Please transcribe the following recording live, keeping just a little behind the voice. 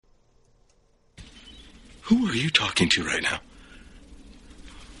Who are you talking to right now?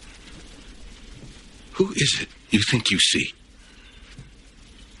 Who is it you think you see?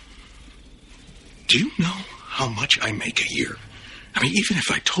 Do you know how much I make a year? I mean, even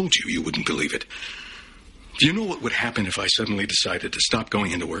if I told you, you wouldn't believe it. Do you know what would happen if I suddenly decided to stop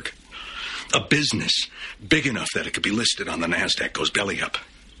going into work? A business big enough that it could be listed on the NASDAQ goes belly up.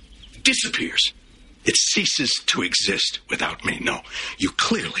 Disappears. It ceases to exist without me. No, you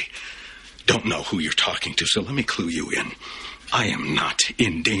clearly don't know who you're talking to, so let me clue you in. I am not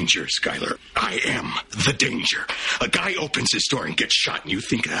in danger, Skylar. I am the danger. A guy opens his door and gets shot, and you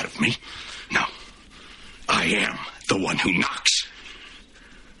think that of me? No. I am the one who knocks.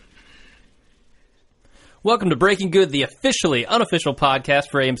 Welcome to Breaking Good, the officially unofficial podcast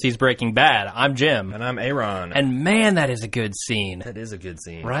for AMC's Breaking Bad. I'm Jim. And I'm Aaron. And man, that is a good scene. That is a good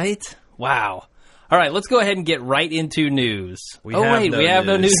scene. Right? Wow. All right, let's go ahead and get right into news. We have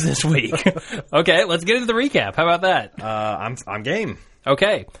no news this week. Okay, let's get into the recap. How about that? I'm game.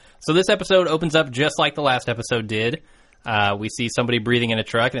 Okay, so this episode opens up just like the last episode did. We see somebody breathing in a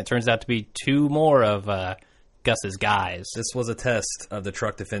truck, and it turns out to be two more of Gus's guys. This was a test of the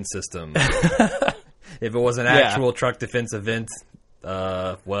truck defense system. If it was an actual truck defense event,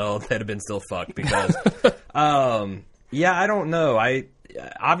 well, they'd have been still fucked because, I don't know.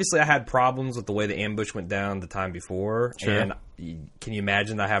 Obviously, I had problems with the way the ambush went down the time before. Sure. And can you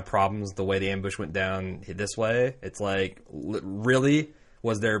imagine I have problems with the way the ambush went down this way? It's like, really?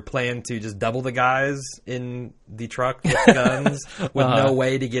 Was their plan to just double the guys in the truck with guns with no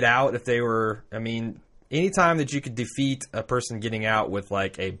way to get out if they were... I mean, anytime that you could defeat a person getting out with,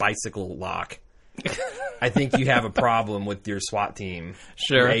 like, a bicycle lock... I think you have a problem with your SWAT team,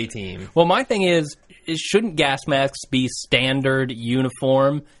 your A-team. Well, my thing is shouldn't gas masks be standard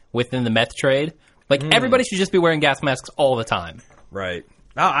uniform within the meth trade? Like, everybody should just be wearing gas masks all the time. Right.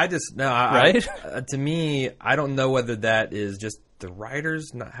 Right? To me, I don't know whether that is just the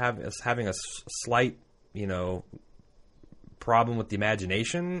writers not having a slight, problem with the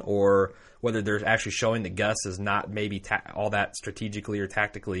imagination, or whether they're actually showing that Gus is not maybe all that strategically or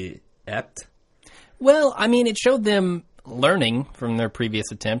tactically apt. Well, I mean, it showed them learning from their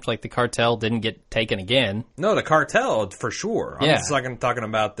previous attempt. Like, the cartel didn't get taken again. No, the cartel, for sure. Yeah. I'm talking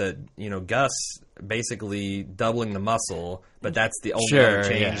about Gus basically doubling the muscle, but that's the only other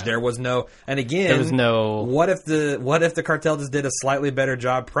change. Yeah. There was no... And again... There was no... What if the cartel just did a slightly better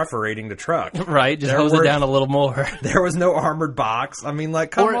job perforating the truck? Right, just hose it down a little more. There was no armored box. I mean,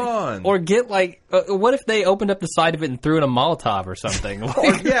 come on. Or get, what if they opened up the side of it and threw in a Molotov or something?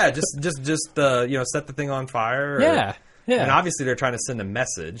 just set the thing on fire. Yeah. And obviously they're trying to send a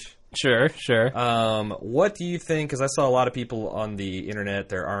message. Sure. What do you think? Because I saw a lot of people on the internet,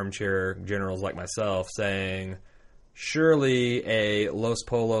 they're armchair generals like myself, saying, surely a Los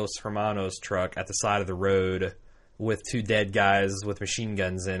Polos Hermanos truck at the side of the road with two dead guys with machine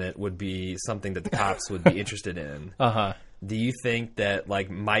guns in it would be something that the cops would be interested in. Uh-huh. Do you think that,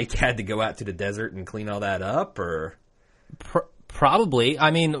 Mike had to go out to the desert and clean all that up, or? Probably.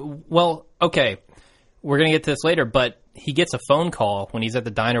 I mean, well, okay. We're going to get to this later, but he gets a phone call when he's at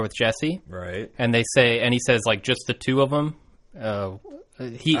the diner with Jesse. Right. And he says, just the two of them.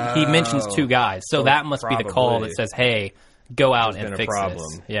 He mentions two guys. So that must be the call that says, hey, go out and fix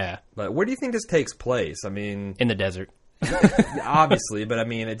this. Yeah. But where do you think this takes place? I mean... In the desert. Obviously, but I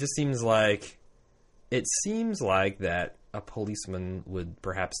mean, it just seems like... It seems like that a policeman would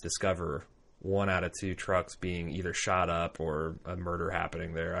perhaps discover one out of two trucks being either shot up or a murder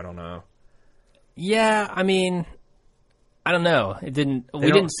happening there. I don't know. Yeah, I mean, I don't know. We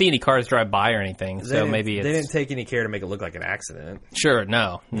didn't see any cars drive by or anything, so maybe they didn't take any care to make it look like an accident. Sure,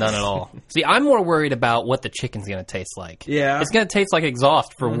 no, none at all. See, I'm more worried about what the chicken's going to taste like. Yeah. It's going to taste like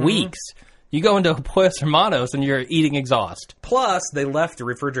exhaust for weeks. You go into Pollos Hermanos and you're eating exhaust. Plus, they left the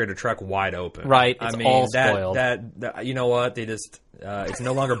refrigerator truck wide open. Right, it's all spoiled. That you know what? They just, it's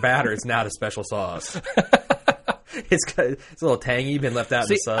no longer batter, it's now the special sauce. It's a little tangy, been left out in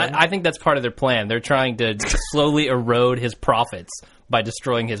the sun. I think that's part of their plan. They're trying to slowly erode his profits by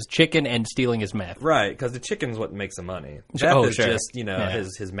destroying his chicken and stealing his meth. Right, because the chicken's what makes the money. Meth is just,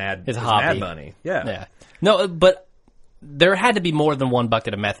 his mad money. Yeah. No, but there had to be more than one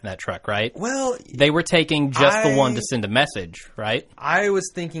bucket of meth in that truck, right? Well... They were taking just the one to send a message, right? I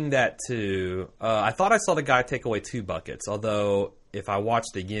was thinking that, too. I thought I saw the guy take away 2 buckets, although... If I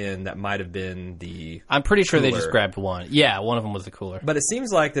watched again, that might have been the I'm pretty sure cooler. They just grabbed one. Yeah, one of them was the cooler. But it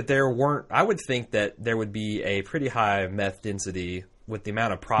seems like that there weren't... I would think that there would be a pretty high meth density with the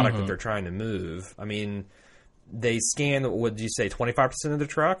amount of product that they're trying to move. I mean, they scanned, would you say, 25% of the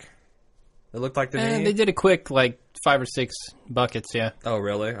truck? It looked like to me. And they did a quick, 5 or 6 buckets, yeah. Oh,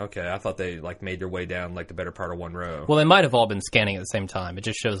 really? Okay. I thought they made their way down the better part of one row. Well, they might have all been scanning at the same time. It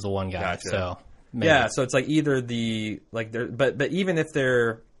just shows the one guy. Gotcha. So maybe. Yeah, so it's either but even if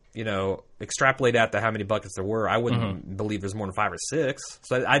they're extrapolate out to how many buckets there were, I wouldn't believe there's more than 5 or 6.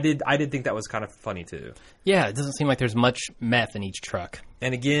 So I did think that was kind of funny too. Yeah, it doesn't seem like there's much meth in each truck.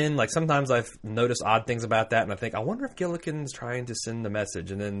 And again, sometimes I've noticed odd things about that, and I think, I wonder if Gilligan's trying to send the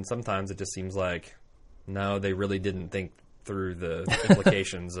message. And then sometimes it just seems like, no, they really didn't think through the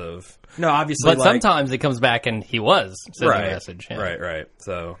implications of. No, obviously. But sometimes it comes back and he was sending a message. Yeah. Right.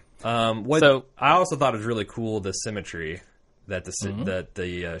 So, I also thought it was really cool, the symmetry that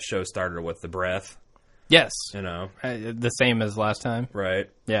the show started with, the breath. Yes. The same as last time.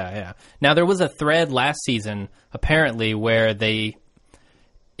 Right. Yeah. Now, there was a thread last season, apparently, where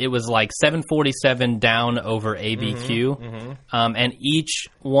it was 747 down over ABQ, and each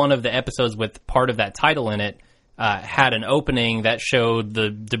one of the episodes with part of that title in it had an opening that showed the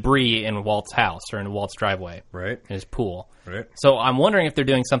debris in Walt's house or in Walt's driveway. Right. In his pool. Right. So I'm wondering if they're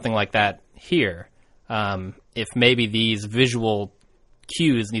doing something like that here. If maybe these visual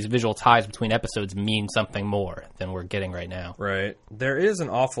cues and these visual ties between episodes mean something more than we're getting right now. Right. There is an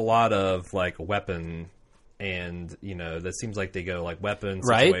awful lot of weapon, and that seems like they go weapon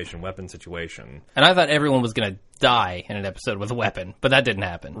situation, weapon situation. And I thought everyone was going to die in an episode with a weapon, but that didn't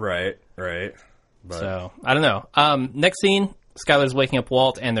happen. Right. But. So I don't know. Next scene, Skyler's waking up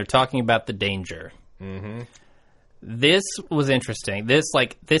Walt, and they're talking about the danger. Mm-hmm. This was interesting. This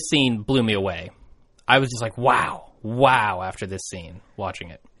scene blew me away. I was just wow after this scene,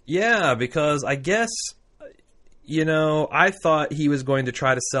 watching it. Yeah, because I guess, I thought he was going to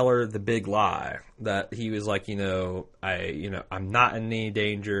try to sell her the big lie. That he was I'm not in any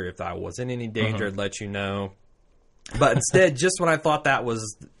danger. If I was in any danger, I'd let you know. But instead, just when I thought that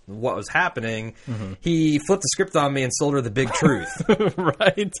was what was happening, he flipped the script on me and sold her the big truth.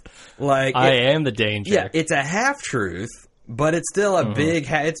 Right? I am the danger. Yeah, it's a half-truth. But it's still a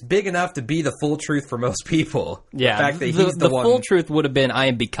it's big enough to be the full truth for most people. Yeah. The fact that he's the one. Full truth would have been, I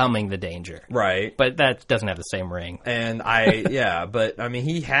am becoming the danger. Right. But that doesn't have the same ring. And but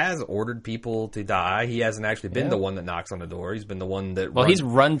he has ordered people to die. He hasn't actually been the one that knocks on the door. He's been the one that he's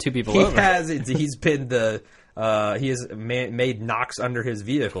run 2 people over. He's been he has made knocks under his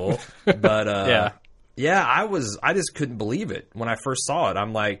vehicle. But, I just couldn't believe it. When I first saw it,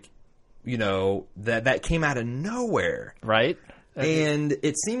 I'm like, that came out of nowhere. Right. And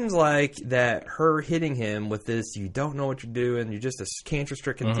it seems like that her hitting him with this, you don't know what you're doing, you're just a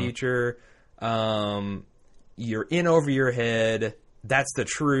cancer-stricken teacher, you're in over your head, that's the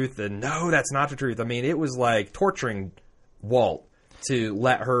truth, and no, that's not the truth. It was like torturing Walt to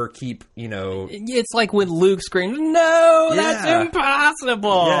let her keep, It's like when Luke screams, no, that's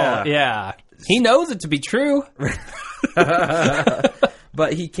impossible. Yeah. He knows it to be true.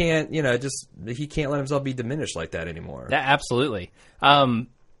 But he can't, he can't let himself be diminished like that anymore. Yeah, absolutely. I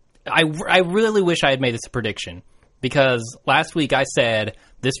really wish I had made this a prediction, because last week I said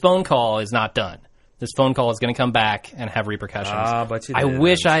this phone call is not done. This phone call is going to come back and have repercussions. But you I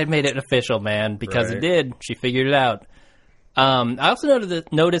wish I had made it official, man, because it did. She figured it out. I also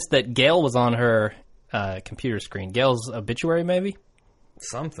noticed that Gail was on her computer screen. Gail's obituary, maybe?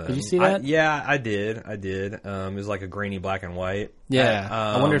 Something. Did you see that? I did. It was like a grainy black and white. Yeah.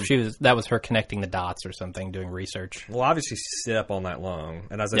 I wonder if that was her connecting the dots or something, doing research. Well, obviously she stayed up all night long.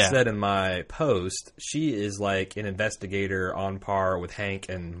 And as I said in my post, she is like an investigator on par with Hank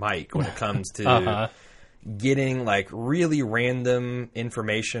and Mike when it comes to getting really random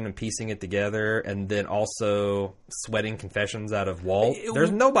information and piecing it together, and then also sweating confessions out of Walt. There's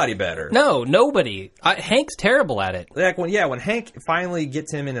nobody better. No, nobody. Hank's terrible at it. When Hank finally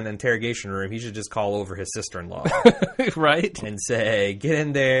gets him in an interrogation room, he should just call over his sister-in-law. Right? And say, get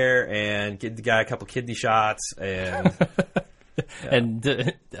in there and give the guy a couple kidney shots and... and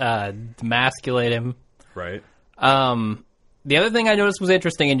demasculate him. Right. The other thing I noticed was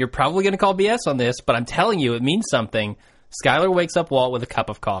interesting, and you're probably going to call BS on this, but I'm telling you, it means something. Skyler wakes up Walt with a cup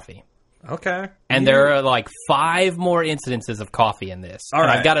of coffee. Okay. And there are 5 more incidences of coffee in this. All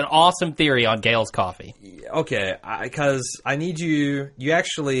right. I've got an awesome theory on Gail's coffee. Okay, because I need you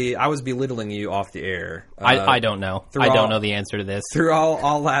actually, I was belittling you off the air. I don't know. I don't know the answer to this. Through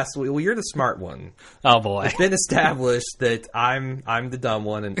all last week. Well, you're the smart one. Oh, boy. It's been established that I'm the dumb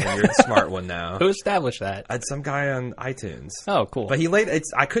one and you're the smart one now. Who established that? Some guy on iTunes. Oh, cool. But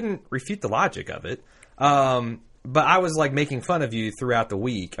I couldn't refute the logic of it. But I was making fun of you throughout the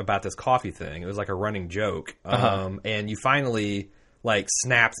week about this coffee thing. It was like a running joke. And you finally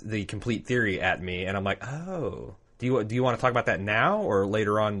snapped the complete theory at me, and I'm like, oh, Do you want to talk about that now or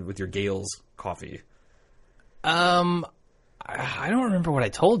later on with your Gale's coffee? I don't remember what I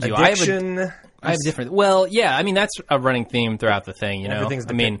told you. Addiction. I have different. Well, yeah. I mean, that's a running theme throughout the thing. You know, Everything's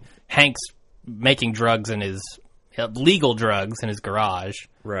I mean, Hank's making drugs in his legal drugs in his garage.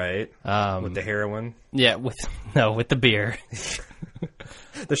 Right. With the heroin. Yeah. With the beer.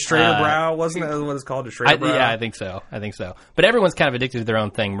 The Schrader Brow, wasn't that what it's called? The Schrader Brow? Yeah, I think so. But everyone's kind of addicted to their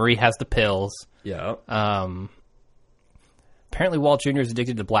own thing. Marie has the pills. Yeah. Apparently, Walt Jr. is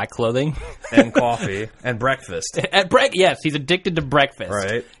addicted to black clothing And coffee and breakfast. Yes, he's addicted to breakfast.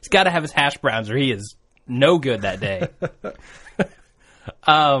 Right. He's got to have his hash browns, or he is no good that day.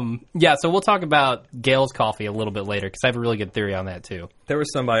 Yeah. So we'll talk about Gale's coffee a little bit later because I have a really good theory on that too. There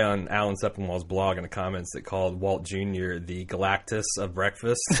was somebody on Alan Sepinwall's blog in the comments that called Walt Jr. the Galactus of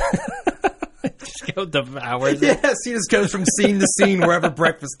breakfast. Just go devours it. Yes, he just goes from scene to scene wherever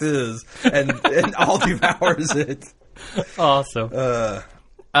breakfast is, and all devours it. Awesome.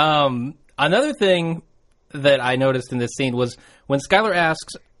 Another thing that I noticed in this scene was when Skyler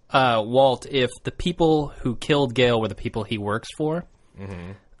asks Walt if the people who killed Gale were the people he works for.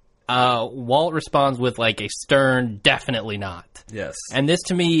 Mm-hmm. Walt responds with like a stern, definitely not. Yes. And this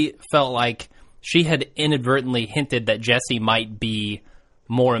to me felt like she had inadvertently hinted that Jesse might be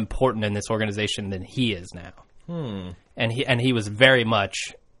more important in this organization than he is now. And he was very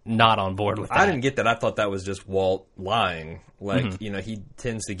much not on board with that. I didn't get that. I thought that was just Walt lying. Like, he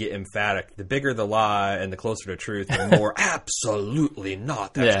tends to get emphatic. The bigger the lie and the closer to truth, the more absolutely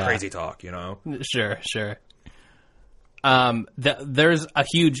not. That's crazy talk, Sure. There's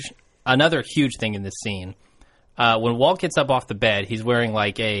another huge thing in this scene. When Walt gets up off the bed, he's wearing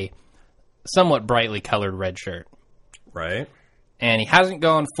like a somewhat brightly colored red shirt. Right. And he hasn't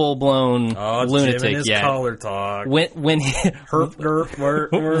gone full blown lunatic Jim and his yet. Color talk. When he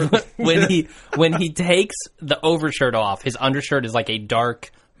takes the overshirt off, his undershirt is like a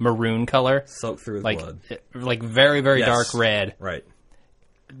dark maroon color, soaked through his blood, like very very dark red. Right.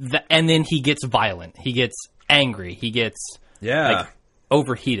 And then he gets violent. He gets angry. He gets like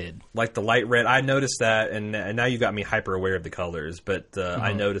overheated. Like the light red. I noticed that, and now you got me hyper aware of the colors. But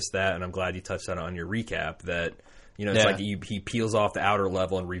I noticed that, and I'm glad you touched that on your recap. That. It's like he peels off the outer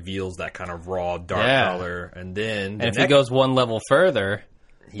level and reveals that kind of raw, dark color. And then... And if he goes one level further,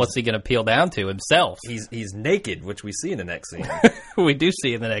 what's he going to peel down to? Himself. He's naked, which we see in the next scene. We do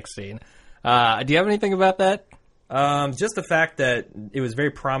see in the next scene. Do you have anything about that? Just the fact that it was very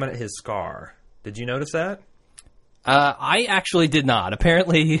prominent, his scar. Did you notice that? I actually did not.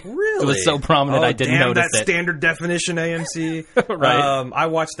 Apparently, it was so prominent I didn't notice that it. Standard definition AMC. Right. I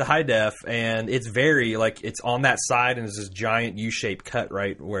watched the high def, and it's very, it's on that side, and there's this giant U-shaped cut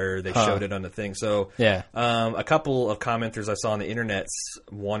right where they showed it on the thing. So, a couple of commenters I saw on the internet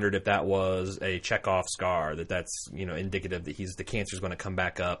wondered if that was a Chekhov scar, that's, indicative that the cancer's going to come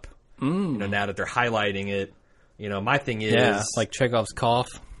back up. Now that they're highlighting it. My thing is... Yeah, like Chekhov's cough.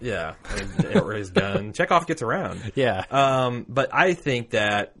 Yeah, or his gun. Chekhov gets around. Yeah. But I think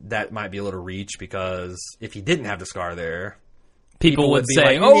that might be a little reach because if he didn't have the scar there, people would be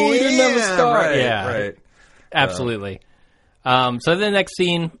say, like, he didn't have a scar. Right. Absolutely. So the next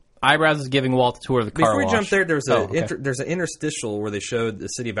scene, Eyebrows is giving Walt a tour of the car wash. Before we jump there, there's an interstitial where they showed the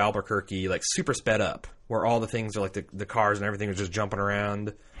city of Albuquerque super sped up, where all the things are the cars and everything are just jumping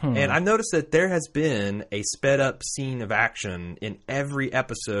around. And I noticed that there has been a sped up scene of action in every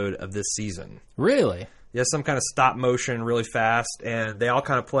episode of this season. Really? Yeah, some kind of stop motion really fast, and they all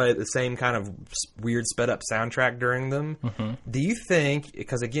kind of play the same kind of weird sped up soundtrack during them. Do you think,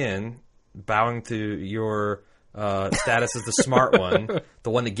 because again, bowing to your status as the smart one, the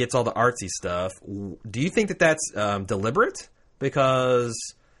one that gets all the artsy stuff, do you think that that's deliberate? Because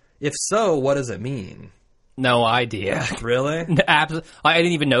if so, what does it mean? No idea. Really? I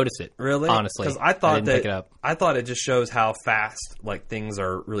didn't even notice it. Really? Honestly, because I thought pick it up. I thought it just shows how fast things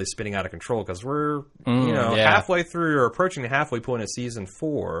are really spinning out of control. Because we're halfway through or approaching the halfway point of season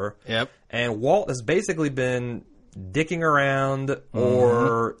 4. Yep. And Walt has basically been dicking around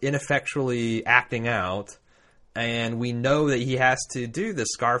or ineffectually acting out, and we know that he has to do the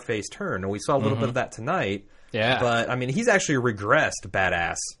Scarface turn. And we saw a little bit of that tonight. Yeah. But I mean, he's actually regressed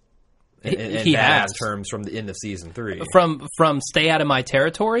badass. He has terms from the end of season 3. From stay out of my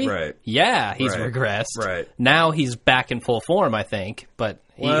territory. Right. Yeah, he's regressed. Right. Now he's back in full form, I think. But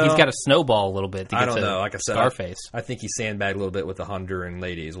he's got to snowball a little bit to get to Like I said, Scarface. I think he sandbagged a little bit with the Honduran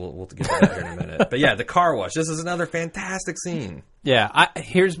ladies. We'll get to that here in a minute. But yeah, the car wash. This is another fantastic scene. Yeah.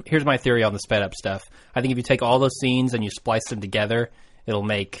 Here's my theory on the sped up stuff. I think if you take all those scenes and you splice them together, it'll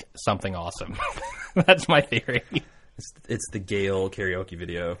make something awesome. That's my theory. It's the Gale karaoke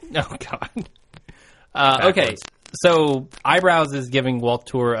video. Oh, God. Okay, So Eyebrows is giving Walt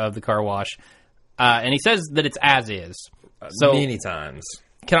a tour of the car wash, and he says that it's as is. So Many times.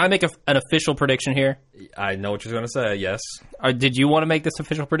 can I make an official prediction here? I know what you're going to say, yes. Or did you want to make this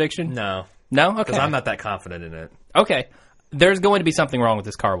official prediction? No. No? Okay. Because I'm not that confident in it. Okay. There's going to be something wrong with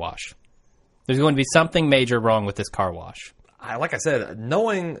this car wash. There's going to be something major wrong with this car wash. Like I said,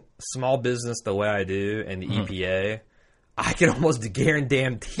 knowing small business the way I do and the EPA, I can almost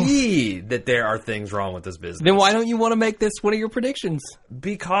guarantee that there are things wrong with this business. Then why don't you want to make this one of your predictions?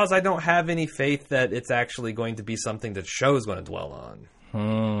 Because I don't have any faith that it's actually going to be something that show's going to dwell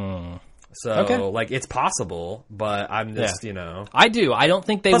on. So, Okay. it's possible, but I'm just, I do. I don't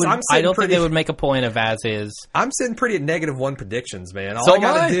think they Plus, would. I'm I sitting don't think pretty- they would make a point of as is. I'm sitting pretty at -1 predictions, man. All So I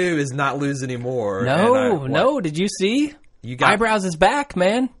got am I. to do is not lose anymore. No. Did you see? You got Eyebrows is back,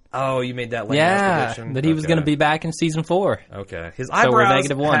 man. Oh, you made that lame Yeah, prediction? that he was Okay. going to be back in season 4. Okay. His we're eyebrows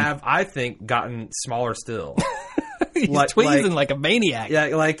 -1. have, I think, gotten smaller still. He's tweezing like a maniac. Yeah,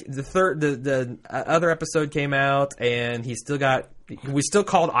 like the other episode came out, and we still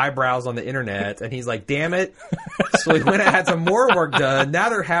called eyebrows on the internet, and he's like, damn it. So he went and had some more work done. Now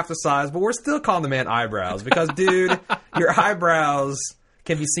they're half the size, but we're still calling the man eyebrows because, dude, your eyebrows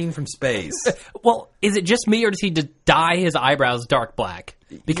can be seen from space. Well, is it just me, or does he dye his eyebrows dark black?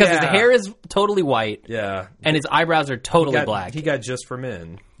 Because his Yeah. hair is totally white, Yeah. and his eyebrows are totally black. He got just for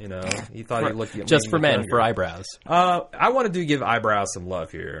men, He thought he looked Just for men, younger. for eyebrows. I want to give eyebrows some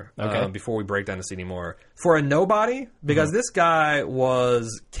love here Okay. before we break down the scene anymore. For a nobody, because this guy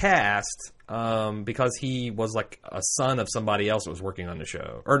was cast because he was like a son of somebody else that was working on the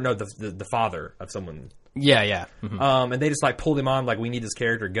show. Or no, the father of someone. Yeah. Mhm. And they just pullled him on like, we need this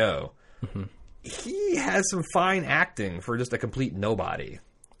character, go. He has some fine acting for just a complete nobody.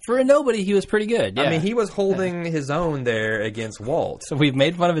 For a nobody, he was pretty good. Yeah. I mean, he was holding his own there against Walt. So we've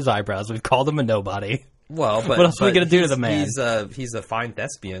made fun of his eyebrows. We've called him a nobody. Well, but What else are we but gonna do to he's- the man? He's a fine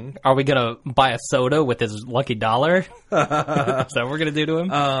thespian. Are we going to buy a soda with his lucky dollar? Is that what we're going to do to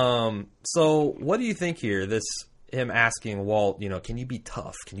him? So what do you think here? Him asking Walt, can you be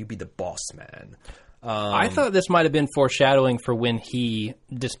tough? Can you be the boss man? I thought this might have been foreshadowing for when he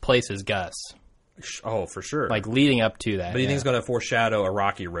displaces Gus. Oh, for sure. Like leading up to that. But do you think yeah. it's going to foreshadow a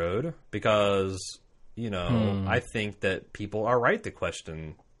rocky road? Because, I think that people are right to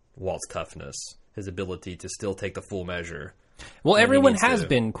question Walt's toughness, his ability to still take the full measure. Well, when he everyone needs has to.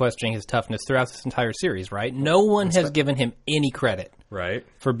 been questioning his toughness throughout this entire series, right? No one has given him any credit Right?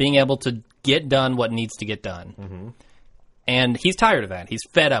 for being able to get done what needs to get done. Mm-hmm. And he's tired of that. He's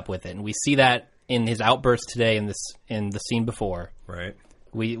fed up with it. And we see that in his outburst today in the scene before. Right.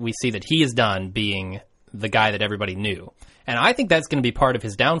 We see that he is done being the guy that everybody knew. And I think that's going to be part of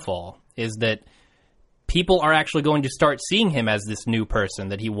his downfall, is that people are actually going to start seeing him as this new person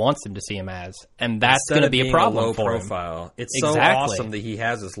that he wants them to see him as. And that's Instead going to of be a being problem low for him. profile. It's Exactly. so awesome that he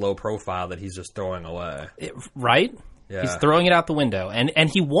has this low profile that he's just throwing away. Right? Yeah. He's throwing it out the window. And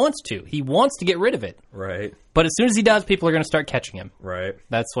he wants to. He wants to get rid of it. Right. But as soon as he does, people are going to start catching him. Right.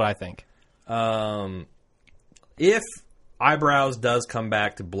 That's what I think. If Eyebrows does come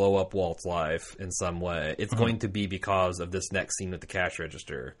back to blow up Walt's life in some way, it's going to be because of this next scene with the cash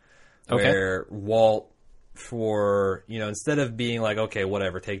register. Okay. Where Walt, instead of being like, okay,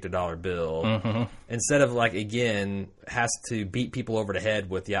 whatever, take the dollar bill, instead of again, has to beat people over the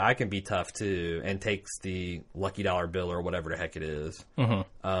head with, yeah, I can be tough too, and takes the lucky dollar bill or whatever the heck it is.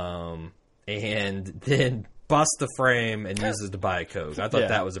 And then busts the frame and uses to buy a Coke. I thought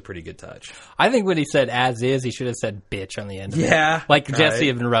that was a pretty good touch. I think when he said as is, he should have said bitch on the end of it. Yeah. Like right. Jesse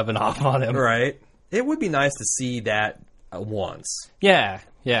had been rubbing off on him. Right. It would be nice to see that once. Yeah,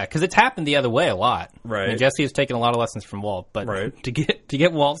 because it's happened the other way a lot. Right. I mean, Jesse has taken a lot of lessons from Walt, but Right. to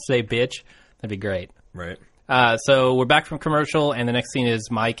get Walt to say bitch, that'd be great. Right. So we're back from commercial, and the next scene is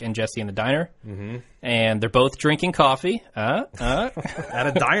Mike and Jesse in the diner, and they're both drinking coffee. At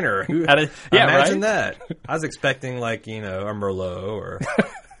a diner. right? Imagine that. I was expecting a Merlot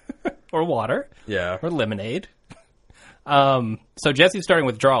or water, yeah. or lemonade. So Jesse's starting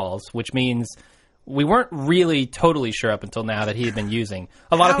withdrawals, which means we weren't really totally sure up until now that he had been using.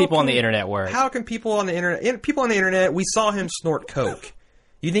 A lot of people on the internet were. How can people on the internet? People on the internet. We saw him snort coke.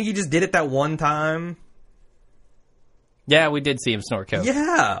 You think he just did it that one time? Yeah, we did see him snort coke.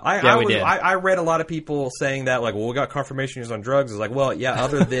 Yeah, we did. I read a lot of people saying that, we got confirmation he was on drugs. It's like, well, yeah,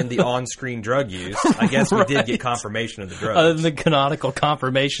 other than the on-screen drug use, I guess we did get confirmation of the drugs. Other than the canonical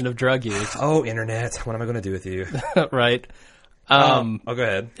confirmation of drug use. Oh, internet, what am I going to do with you? Right. Go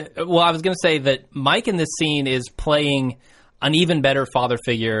ahead. Well, I was going to say that Mike in this scene is playing an even better father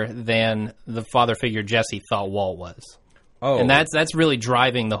figure than the father figure Jesse thought Walt was. Oh. And that's really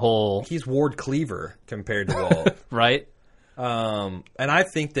driving the whole... He's Ward Cleaver compared to Walt. Right? And I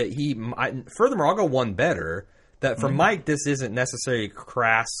think that furthermore, I'll go one better, that for Mike, this isn't necessarily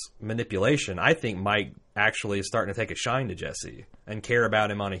crass manipulation. I think Mike actually is starting to take a shine to Jesse and care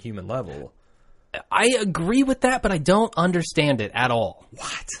about him on a human level. I agree with that, but I don't understand it at all.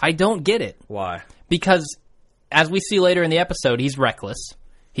 What? I don't get it. Why? Because, as we see later in the episode, he's reckless.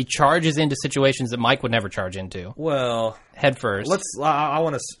 He charges into situations that Mike would never charge into. Well, head first. I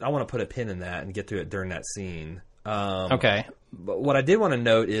want to put a pin in that and get to it during that scene. Okay. But what I did want to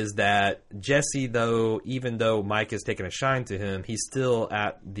note is that Jesse, even though Mike is taking a shine to him, he's still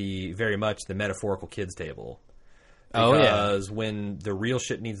at very much the metaphorical kids table. Because when the real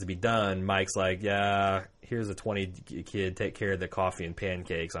shit needs to be done, Mike's like, yeah, here's a 20 kid, take care of the coffee and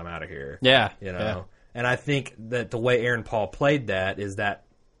pancakes, I'm out of here. Yeah. You know? Yeah. And I think that the way Aaron Paul played that is that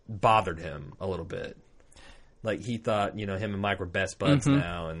bothered him a little bit. Like, he thought, him and Mike were best buds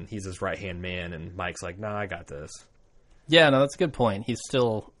now, and he's his right-hand man, and Mike's like, nah, I got this. Yeah, no, that's a good point. He's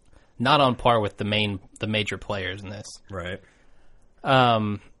still not on par with the major players in this. Right.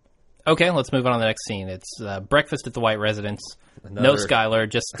 Okay, let's move on to the next scene. It's breakfast at the White residence. No Skylar,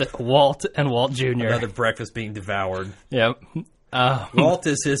 just Walt and Walt Jr. Another breakfast being devoured. Yep. Walt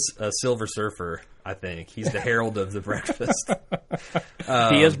is his Silver Surfer, I think. He's the herald of the breakfast.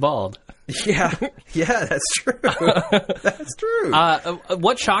 He is bald. Yeah, that's true. That's true.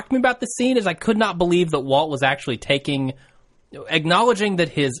 What shocked me about this scene is I could not believe that Walt was actually acknowledging that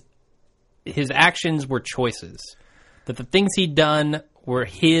his actions were choices, that the things he'd done were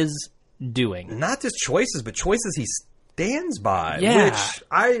his doing. Not just choices, but choices he stands by. Yeah. Which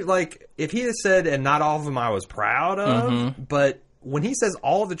I like. If he had said, and not all of them I was proud of, but when he says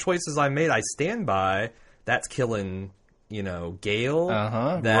all of the choices I made I stand by, that's killing. Gale.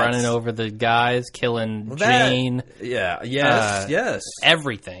 Running over the guys, killing Jane. Yes.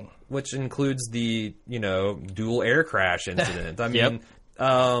 Everything. Which includes the, dual air crash incident. I mean,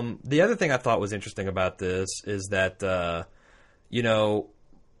 the other thing I thought was interesting about this is that,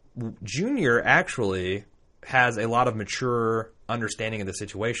 Junior actually has a lot of mature understanding of the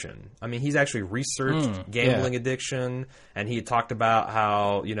situation. I mean, he's actually researched gambling addiction, and he had talked about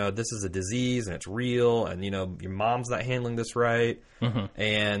how, this is a disease and it's real, and, your mom's not handling this right,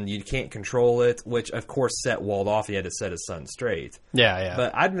 and you can't control it, which, of course, set Walt off. He had to set his son straight. Yeah.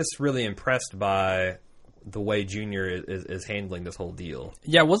 But I'm just really impressed by the way Junior is handling this whole deal.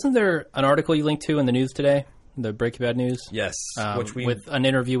 Yeah, wasn't there an article you linked to in the news today? The Breaking Bad news? Yes. With an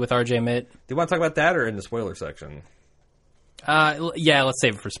interview with RJ Mitt. Do you want to talk about that or in the spoiler section? Yeah, let's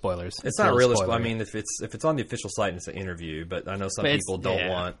save it for spoilers. It's not really. I mean, if it's on the official site and it's an interview, but I know some people don't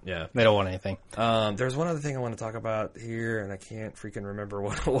want. Yeah, they don't want anything. There's one other thing I want to talk about here, and I can't freaking remember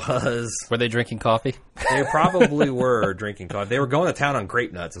what it was. Were they drinking coffee? They probably were drinking coffee. They were going to town on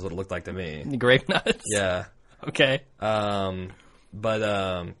grape nuts, is what it looked like to me. Grape nuts. Yeah. Okay.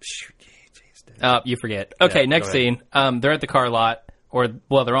 You forget. Okay, next scene. They're at the car lot,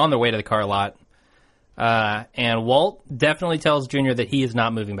 they're on their way to the car lot. And Walt definitely tells Junior that he is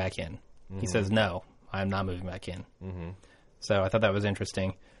not moving back in. He says, no, I'm not moving back in. So I thought that was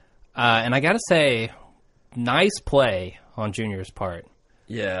interesting. And I got to say, nice play on Junior's part.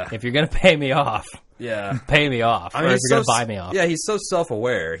 Yeah. If you're going to pay me off, pay me off. I mean, or if you're going to buy me off. Yeah, he's so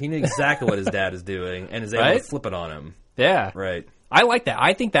self-aware. He knew exactly what his dad is doing and is able to flip it on him. Yeah. Right. I like that.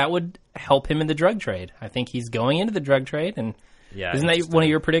 I think that would help him in the drug trade. I think he's going into the drug trade. And isn't that one of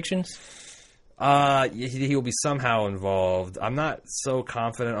your predictions? He will be somehow involved. I'm not so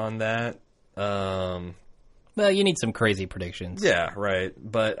confident on that. Well, you need some crazy predictions. Yeah, right.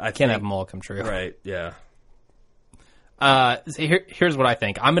 But I can't have them all come true. Right, yeah. Here's what I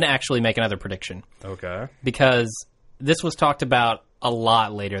think. I'm going to actually make another prediction. Okay. Because this was talked about a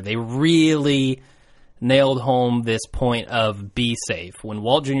lot later. They really nailed home this point of be safe. When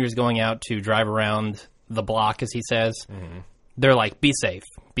Walt Jr. is going out to drive around the block, as he says, they're like, be safe.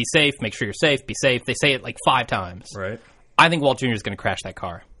 Be safe. Make sure you're safe. Be safe. They say it like 5 times. Right. I think Walt Jr. is going to crash that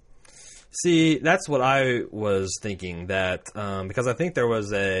car. See, that's what I was thinking. That because I think there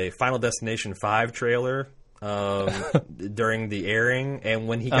was a Final Destination 5 trailer during the airing, and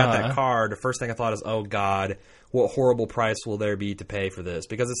when he got that car, the first thing I thought is, oh God, what horrible price will there be to pay for this?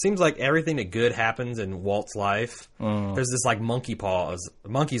 Because it seems like everything that good happens in Walt's life, there's this like monkey's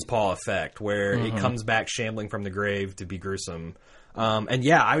paw effect where it comes back shambling from the grave to be gruesome. And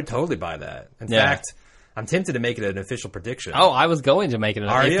yeah, I would totally buy that. In fact, I'm tempted to make it an official prediction. Oh, I was going to make it.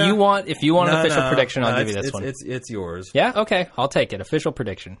 If you want an official prediction, I'll give you this one. It's yours. Yeah, okay, I'll take it. Official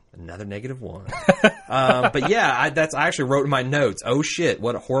prediction. Another -1. But yeah, I actually wrote in my notes. Oh shit!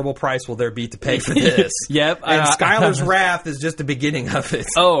 What a horrible price will there be to pay for this? Yep. And Skylar's wrath is just the beginning of it.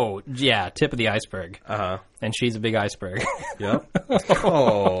 Oh yeah, tip of the iceberg. Uh-huh. And she's a big iceberg. Yep.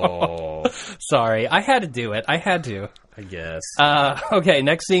 Oh, sorry, I had to do it. I had to. I guess. Okay,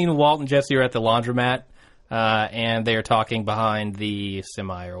 next scene, Walt and Jesse are at the laundromat, and they are talking behind the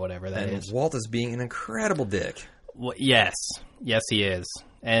semi or whatever that is. Walt is being an incredible dick. Well, yes, he is.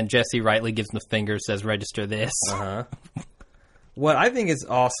 And Jesse rightly gives him the finger, says, register this. Uh-huh. What I think is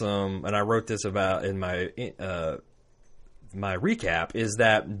awesome, and I wrote this about in my my recap, is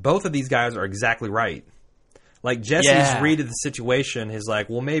that both of these guys are exactly right. Like, Jesse's read of the situation is like,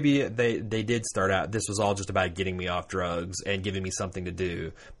 well, maybe they did start out, this was all just about getting me off drugs and giving me something to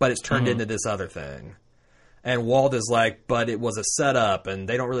do, but it's turned into this other thing. And Walt is like, but it was a setup, and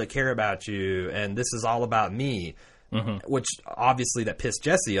they don't really care about you, and this is all about me. Which, obviously, that pissed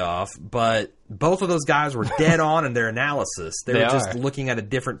Jesse off, but both of those guys were dead on in their analysis. They were just looking at a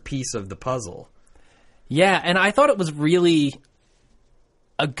different piece of the puzzle. Yeah, and I thought it was really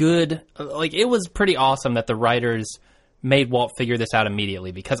a good, like, it was pretty awesome that the writers made Walt figure this out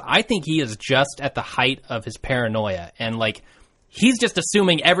immediately, because I think he is just at the height of his paranoia, and, like, he's just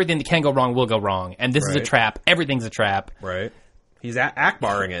assuming everything that can go wrong will go wrong, and this is a trap, everything's a trap. Right. He's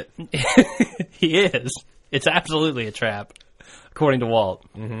Akbaring it. He is. It's absolutely a trap, according to Walt.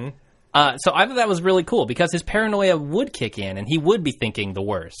 Mm-hmm. So I thought that was really cool, because his paranoia would kick in, and he would be thinking the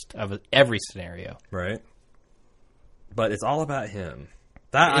worst of every scenario. Right. But it's all about him.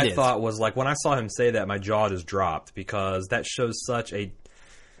 That I thought was like, when I saw him say that, my jaw just dropped, because that shows such a...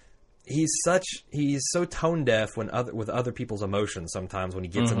 He's so tone deaf with other people's emotions sometimes when he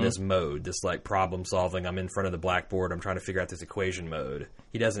gets in this mode, this like problem solving, I'm in front of the blackboard, I'm trying to figure out this equation mode.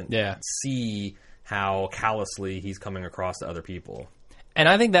 He doesn't see how callously he's coming across to other people. And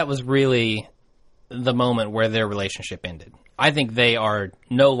I think that was really the moment where their relationship ended. I think they are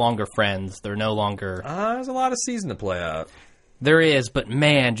no longer friends. They're no longer... There's a lot of season to play out. There is, but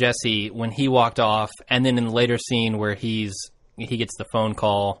man, Jesse, when he walked off, and then in the later scene where he gets the phone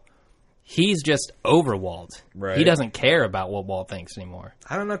call, he's just over Walt. Right. He doesn't care about what Walt thinks anymore.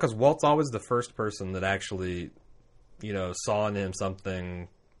 I don't know, because Walt's always the first person that actually, saw in him something...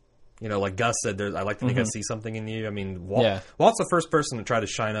 like Gus said, I like to think I see something in you. I mean, Walt's the first person to try to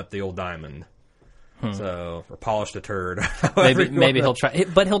shine up the old diamond. So, or polish the turd. maybe he'll try,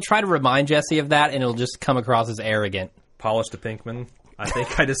 but he'll try to remind Jesse of that, and it'll just come across as arrogant. Polish the Pinkman. I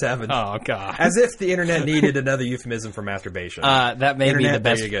think I just haven't. Oh God! As if the internet needed another euphemism for masturbation. That may be the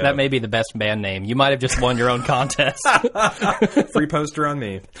best. That may be the best band name. You might have just won your own contest. Free poster on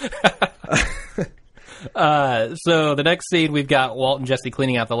me. So the next scene, we've got Walt and Jesse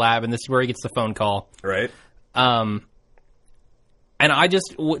cleaning out the lab, and this is where he gets the phone call. Right. And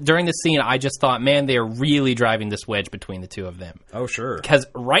during this scene, I just thought, man, they are really driving this wedge between the two of them. Oh, sure. Because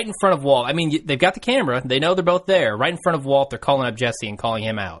right in front of Walt, I mean, they've got the camera. They know they're both there. Right in front of Walt, they're calling up Jesse and calling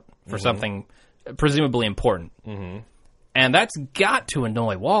him out for something presumably important. Mm-hmm. And that's got to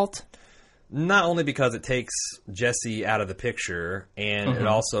annoy Walt. Not only because it takes Jesse out of the picture, and it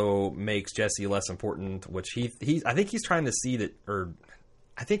also makes Jesse less important, which I think he's trying to see that, or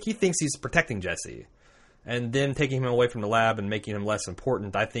I think he thinks he's protecting Jesse. And then taking him away from the lab and making him less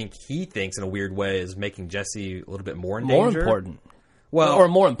important, I think he thinks in a weird way is making Jesse a little bit more in danger. More important. Well, or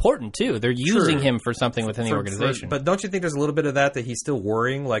more important, too. They're using him for something within the organization. But don't you think there's a little bit of that he's still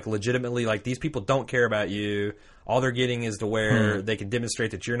worrying? Like, legitimately, like, these people don't care about you. All they're getting is to where they can demonstrate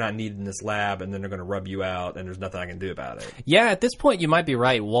that you're not needed in this lab, and then they're going to rub you out, and there's nothing I can do about it. Yeah, at this point, you might be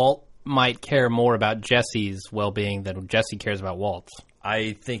right. Walt might care more about Jesse's well-being than Jesse cares about Walt's.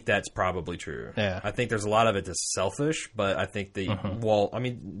 I think that's probably true. Yeah. I think there's a lot of it that's selfish, but I think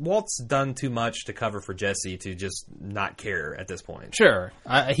Walt's done too much to cover for Jesse to just not care at this point. Sure.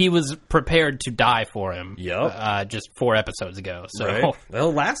 He was prepared to die for him just 4 episodes ago. So. Right.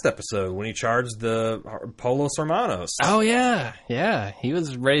 Well, last episode when he charged the Polos Hermanos. Oh, yeah. Yeah. He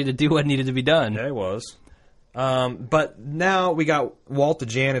was ready to do what needed to be done. Yeah, he was. But now we got Walt the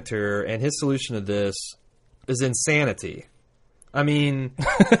janitor, and his solution to this is insanity. I mean,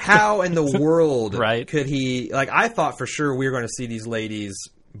 how in the world could he... Like, I thought for sure we were going to see these ladies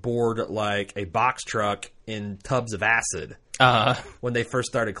board, like, a box truck in tubs of acid when they first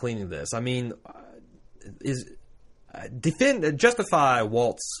started cleaning this. I mean, justify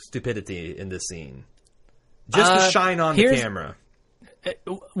Walt's stupidity in this scene. Just to shine on the camera.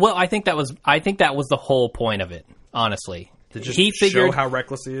 Well, I think that was the whole point of it, honestly. To just he figured, show how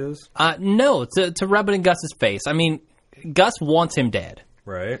reckless he is? No, to rub it in Gus's face. I mean, Gus wants him dead.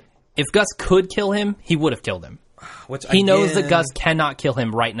 Right. If Gus could kill him, he would have killed him. Which, he knows again, that Gus cannot kill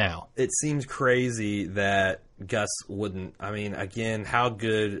him right now. It seems crazy that Gus wouldn't. I mean, again, how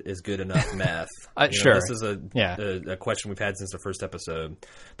good is good enough meth? Sure. This is a question we've had since the first episode.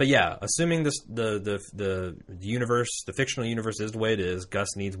 But yeah, assuming the universe, the fictional universe is the way it is,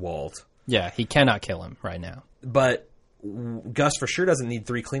 Gus needs Walt. Yeah, he cannot kill him right now. But Gus for sure doesn't need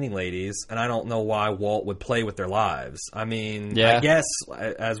 3 cleaning ladies, and I don't know why Walt would play with their lives. I mean, I guess,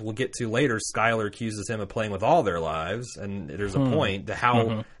 as we'll get to later, Skyler accuses him of playing with all their lives, and there's a point to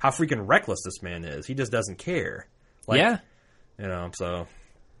how freaking reckless this man is. He just doesn't care. So...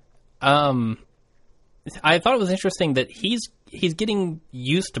 I thought it was interesting that he's getting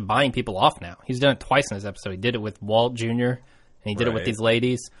used to buying people off now. He's done it twice in this episode. He did it with Walt Jr., and he did it with these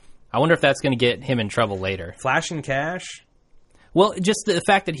ladies. I wonder if that's going to get him in trouble later. Flashing cash? Well, just the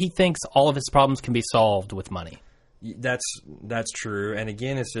fact that he thinks all of his problems can be solved with money. That's true. And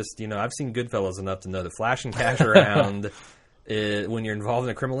again, it's just, I've seen Goodfellas enough to know that flashing cash around when you're involved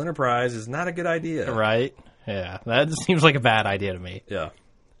in a criminal enterprise is not a good idea. Right? Yeah. That seems like a bad idea to me. Yeah.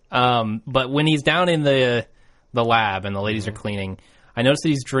 But when he's down in the lab and the ladies are cleaning, I noticed that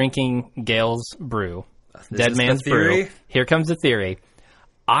he's drinking Gail's brew. Dead Man's Brew. Here comes the theory.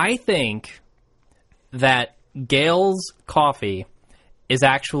 I think that Gail's coffee is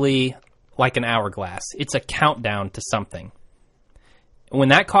actually like an hourglass. It's a countdown to something. When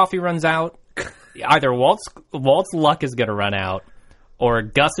that coffee runs out, either Walt's luck is going to run out, or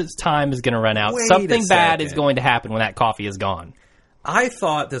Gus's time is going to run out. Something bad is going to happen when that coffee is gone. I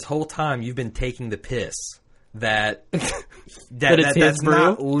thought this whole time you've been taking the piss that it's his brew?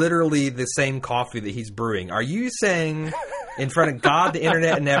 Not literally the same coffee that he's brewing. Are you saying in front of God, the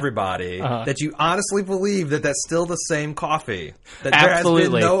internet, and everybody that you honestly believe that that's still the same coffee? That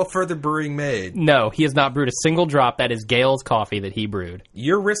Absolutely. There has been no further brewing made? No, he has not brewed a single drop. That is Gail's coffee that he brewed.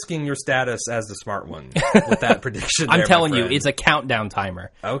 You're risking your status as the smart one with that prediction. I'm telling you, it's a countdown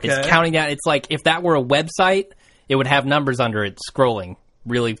timer. Okay. It's counting down. It's like if that were a website, it would have numbers under it scrolling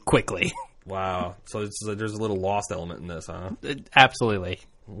really quickly. Wow. So there's a little lost element in this, huh? Absolutely.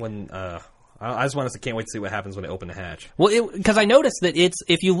 When I just can't wait to see what happens when they open the hatch. Well, because I noticed that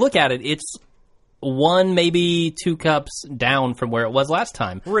if you look at it, it's 1, maybe 2 cups down from where it was last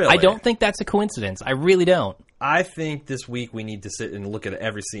time. Really? I don't think that's a coincidence. I really don't. I think this week we need to sit and look at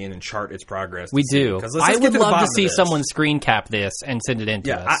every scene and chart its progress. We do. I would love to see someone screen cap this and send it in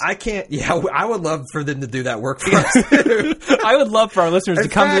to us. I can't. Yeah, I would love for them to do that work for us. I would love for our listeners to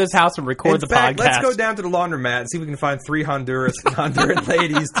come to this house and record the podcast. Let's go down to the laundromat and see if we can find 3 Honduran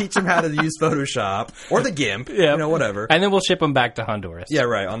ladies, teach them how to use Photoshop or the GIMP, whatever. And then we'll ship them back to Honduras. Yeah,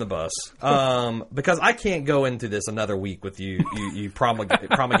 right, on the bus. Because I can't go into this another week with you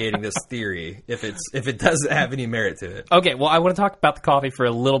promulgating this theory if it doesn't have any merit to it. Okay, well, I want to talk about the coffee for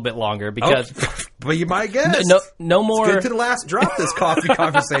a little bit longer because... But you might guess. No more... It's good to the last drop, this coffee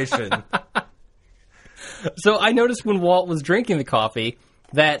conversation. So I noticed when Walt was drinking the coffee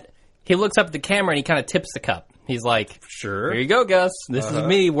that he looks up at the camera and he kind of tips the cup. He's like, "Sure, here you go, Gus. This is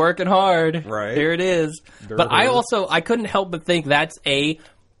me working hard. Right here it is." But I couldn't help but think that's a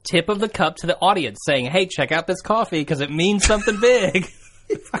tip of the cup to the audience, saying, "Hey, check out this coffee because it means something big."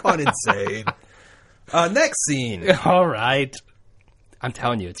 You've gone insane. Next scene. All right, I'm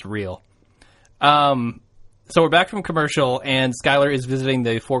telling you, it's real. So we're back from commercial, and Skyler is visiting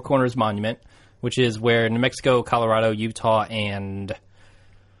the Four Corners Monument, which is where New Mexico, Colorado, Utah, and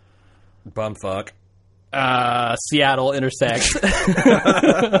bumfuck Seattle intersect.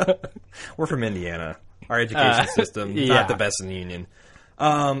 We're from Indiana. Our education system not the best in the union.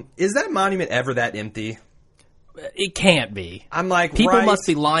 Is that monument ever that empty? It can't be. I'm like, people must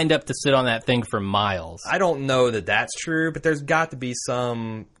be lined up to sit on that thing for miles. I don't know that that's true, but there's got to be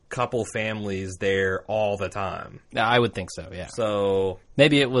some couple families there all the time. I would think so, yeah. So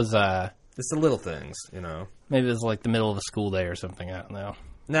maybe it was it's the little things, you know. Maybe it was like the middle of a school day or something. I don't know.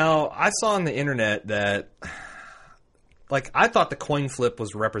 Now, I saw on the internet that, like, I thought the coin flip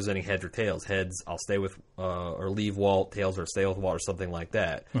was representing heads or tails. Heads, I'll stay with or leave Walt. Tails, or stay with Walt, or something like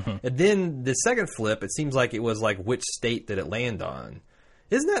that. Mm-hmm. And then the second flip, it seems like it was like which state did it land on?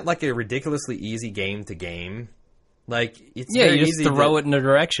 Isn't that like a ridiculously easy game to game? Like, it's very you just easy throw it in a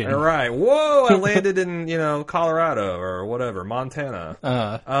direction. Right. Whoa, I landed in, Colorado or whatever, Montana.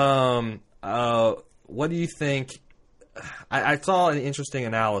 What do you think? I saw an interesting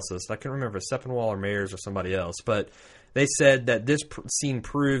analysis. I can't remember if it's Sepinwall or Mayers or somebody else, but they said that this scene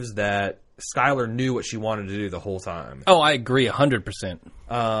proves that Skyler knew what she wanted to do the whole time. Oh, I agree 100%.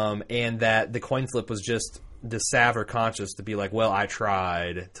 And that the coin flip was just the salve or conscience to be like, well, I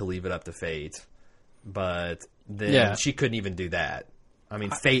tried to leave it up to fate, but then she couldn't even do that. I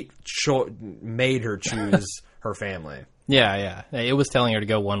mean, fate made her choose her family. Yeah. It was telling her to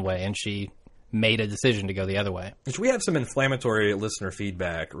go one way, and she made a decision to go the other way. Which we have some inflammatory listener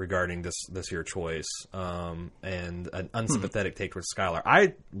feedback regarding this here choice, and an unsympathetic take towards Skylar.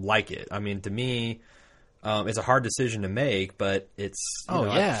 I like it. I mean, to me, it's a hard decision to make, but it's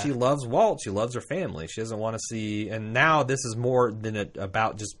she loves Walt. She loves her family. She doesn't want to see. And now this is more than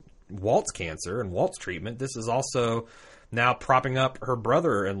about just Walt's cancer and Walt's treatment. This is also now propping up her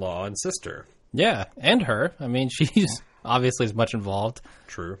brother-in-law and sister. Yeah, and her. I mean, she's obviously as much involved.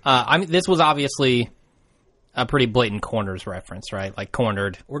 True. I mean, this was obviously a pretty blatant Corners reference, right? Like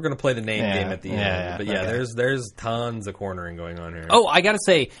Cornered. We're going to play the name game at the end. But there's tons of cornering going on here. Oh, I got to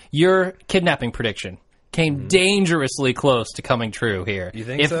say, your kidnapping prediction came dangerously close to coming true here. You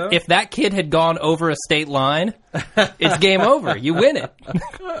think so? If that kid had gone over a state line, it's game over. You win it.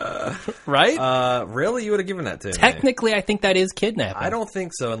 Right? Really? You would have given that to me? Technically, I think that is kidnapping. I don't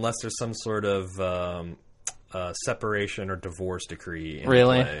think so, unless there's some sort of separation or divorce decree.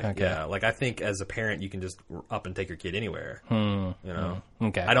 Really? Play. Okay. Yeah. Like, I think as a parent, you can just up and take your kid anywhere. You know?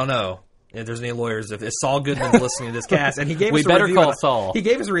 Okay. I don't know. If there's any lawyers, if Saul Goodman's listening to this cast, and he gave us we a better review call Saul. He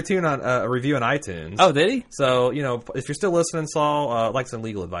gave us a review on iTunes. Oh, did he? So, you know, if you're still listening, Saul, I'd like some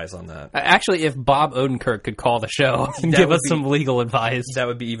legal advice on that. Actually, if Bob Odenkirk could call the show and give us some legal advice, that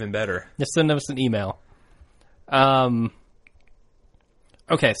would be even better. Just send us an email. Okay,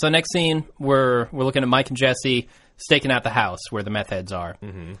 so next scene, we're looking at Mike and Jesse staking out the house where the meth heads are.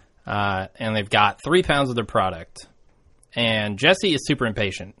 Mm-hmm. And they've got 3 pounds of their product. And Jesse is super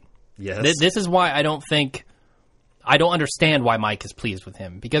impatient. Yes. This is why I don't understand why Mike is pleased with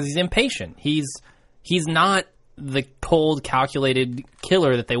him, because he's impatient. He's not the cold, calculated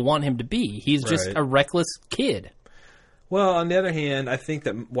killer that they want him to be. He's just a reckless kid. Well, on the other hand, I think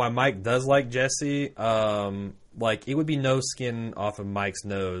that why Mike does like Jesse, like it would be no skin off of Mike's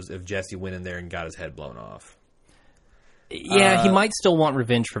nose if Jesse went in there and got his head blown off. Yeah, he might still want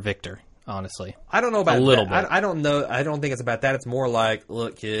revenge for Victor. Honestly, I don't know about a little that. bit. I don't know. I don't think it's about that. It's more like,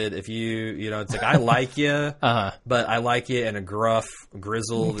 look, kid, if it's like I like you, but I like you in a gruff,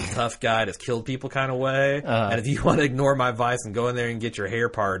 grizzled, tough guy that's killed people kind of way. And if you want to ignore my advice and go in there and get your hair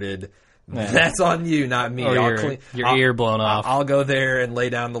parted, that's on you, not me. Or your ear blown off. I'll go there and lay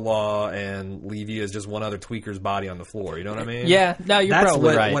down the law and leave you as just one other tweaker's body on the floor. You know what I mean? Yeah. No, you're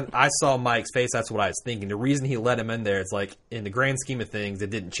probably right. When I saw Mike's face, that's what I was thinking. The reason he let him in there, it's like in the grand scheme of things, it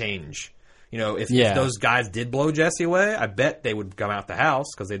didn't change. You know, if those guys did blow Jesse away, I bet they would come out the house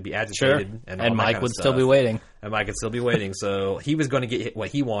because they'd be agitated. Sure. And Mike would still be waiting. And Mike would still be waiting. So he was going to get what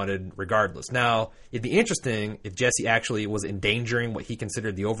he wanted regardless. Now, it'd be interesting if Jesse actually was endangering what he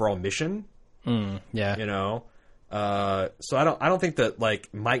considered the overall mission. Yeah. You know? So I don't think that like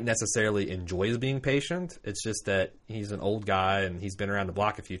Mike necessarily enjoys being patient. It's just that he's an old guy and he's been around the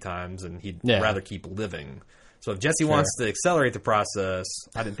block a few times and he'd rather keep living. So if Jesse wants to accelerate the process,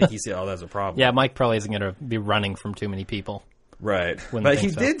 I didn't think he said, that's a problem. Yeah, Mike probably isn't going to be running from too many people. Right. But he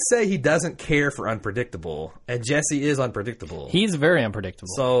did say he doesn't care for unpredictable, and Jesse is unpredictable. He's very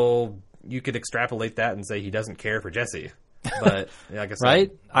unpredictable. So you could extrapolate that and say he doesn't care for Jesse. But like I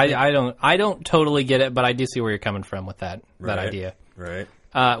said, right? I don't totally get it, but I do see where you're coming from with that idea. Right.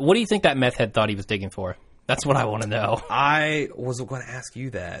 What do you think that meth head thought he was digging for? That's what I want to know. I was going to ask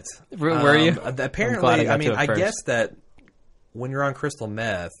you that. Were you? Apparently, I guess that when you're on crystal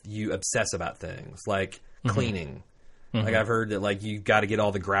meth, you obsess about things like cleaning. Mm-hmm. Like I've heard that like you got to get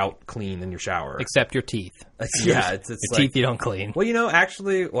all the grout clean in your shower, except your teeth. Yeah, it's your like, teeth you don't clean. Well, you know,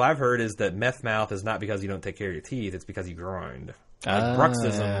 actually, what I've heard is that meth mouth is not because you don't take care of your teeth; it's because you grind. Like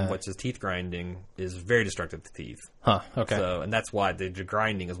bruxism, which is teeth grinding, is very destructive to teeth. Huh. Okay. So, and that's why the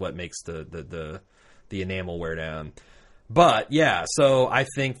grinding is what makes the enamel wear down. But yeah, so I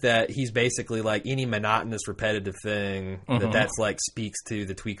think that he's basically like any monotonous, repetitive thing that's like speaks to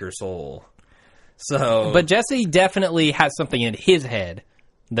the tweaker soul. So, but Jesse definitely has something in his head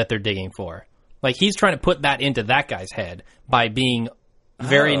that they're digging for. Like he's trying to put that into that guy's head by being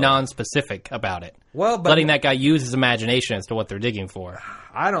very non-specific about it. Well, but letting that guy use his imagination as to what they're digging for.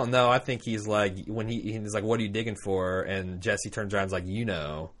 I don't know. I think he's like when he's like, "What are you digging for?" And Jesse turns around and is like, "You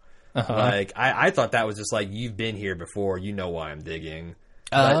know." Like I thought that was just like you've been here before, you know why I'm digging.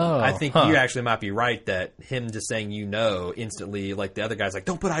 But I think you actually might be right that him just saying instantly, like the other guy's like,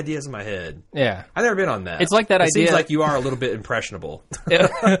 don't put ideas in my head. Yeah, I've never been on that. It's like that idea. It seems like you are a little bit impressionable.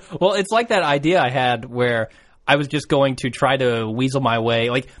 Well, it's like that idea I had where I was just going to try to weasel my way,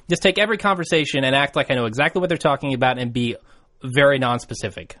 like just take every conversation and act like I know exactly what they're talking about and be very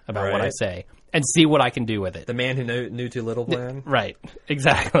non-specific about what I say. and see what I can do with it. The man who knew too little plan. Right.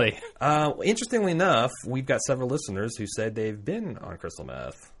 Exactly. Interestingly enough, we've got several listeners who said they've been on crystal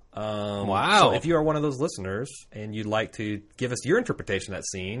meth. Wow. So if you are one of those listeners and you'd like to give us your interpretation of that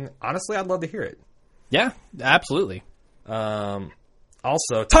scene, honestly, I'd love to hear it. Yeah, absolutely.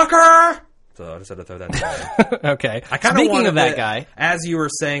 Also, Tucker! So I just had to throw that in. Okay. I kind Speaking of that guy, as you were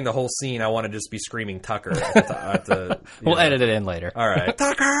saying the whole scene, I want to just be screaming Tucker. we'll edit it in later. All right.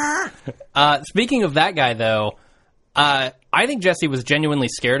 Tucker! Speaking of that guy, though, I think Jesse was genuinely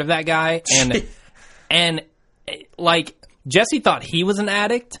scared of that guy, and like Jesse thought he was an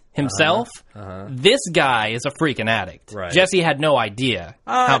addict himself. This guy is a freaking addict. Right. Jesse had no idea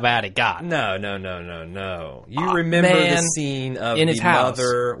how bad it got. No. You remember the scene of in his the house.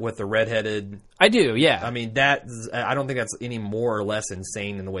 mother with the redheaded... I do, yeah. I mean, I don't think that's any more or less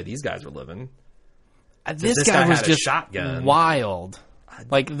insane than the way these guys are living. This guy was had a just shotgun. wild.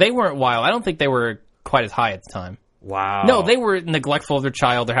 Like, they weren't wild. I don't think they were quite as high at the time. Wow. No, they were neglectful of their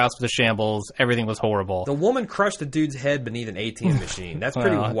child. Their house was a shambles. Everything was horrible. The woman crushed a dude's head beneath an ATM machine. That's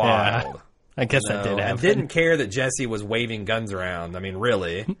pretty Well, wild. yeah. I guess that did And happen. didn't care that Jesse was waving guns around. I mean,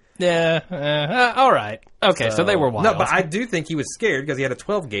 really. Yeah. All right. Okay, so they were wild. No, but I do think he was scared because he had a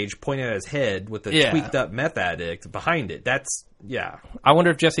 12 gauge pointing at his head with the tweaked up meth addict behind it. That's, yeah. I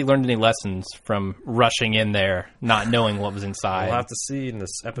wonder if Jesse learned any lessons from rushing in there, not knowing what was inside. We'll have to see in the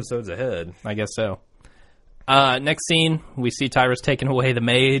episodes ahead. I guess so. Next scene, we see Tyrus taking away the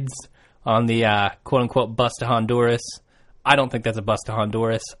maids on the quote-unquote bus to Honduras. I don't think that's a bus to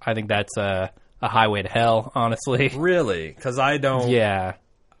Honduras. I think that's a highway to hell, honestly. Really? Because I don't... Yeah.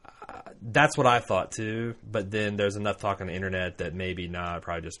 That's what I thought, too. But then there's enough talk on the internet that maybe not.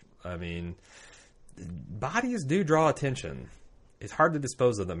 Probably just... I mean, bodies do draw attention. It's hard to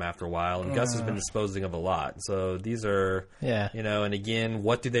dispose of them after a while, and Gus has been disposing of a lot. So these are... Yeah. You know, and again,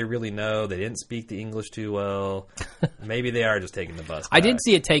 what do they really know? They didn't speak the English too well. Maybe they are just taking the bus back. I did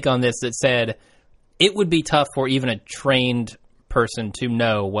see a take on this that said it would be tough for even a trained person to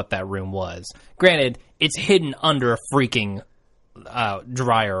know what that room was. Granted, it's hidden under a freaking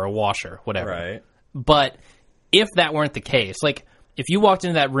dryer or washer, whatever. Right. But if that weren't the case, like if you walked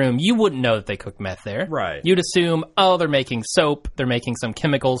into that room, you wouldn't know that they cooked meth there. Right. You'd assume, oh, they're making soap, they're making some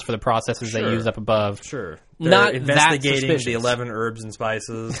chemicals for the processes they use up above. Sure. Not They're investigating that suspicious. the 11 herbs and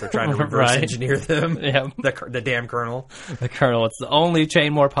spices. They're trying to reverse engineer them. Yeah. The damn Colonel. The Colonel, it's the only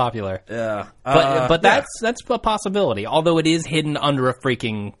chain more popular. Yeah. But that's a possibility, although it is hidden under a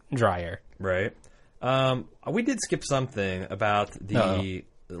freaking dryer. Right. We did skip something about the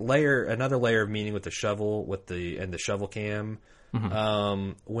another layer of meaning with the shovel and the shovel cam.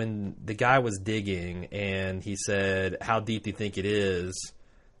 Mm-hmm. When the guy was digging and he said, "How deep do you think it is?"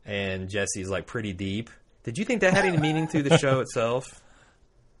 and Jesse's like, "Pretty deep." Did you think that had any meaning to the show itself?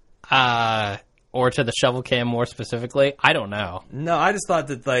 Or to the shovel cam more specifically? I don't know. No, I just thought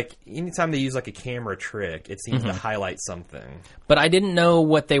that like anytime they use like a camera trick, it seems to highlight something. But I didn't know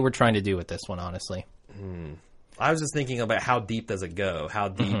what they were trying to do with this one, honestly. I was just thinking about how deep does it go? How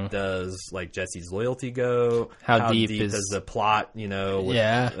deep does like Jesse's loyalty go? How deep does the plot, you know,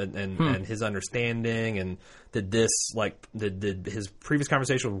 and his understanding, and did this like did his previous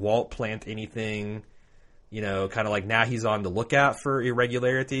conversation with Walt plant anything? You know, kind of like now he's on the lookout for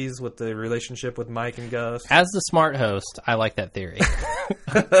irregularities with the relationship with Mike and Gus. As the smart host, I like that theory.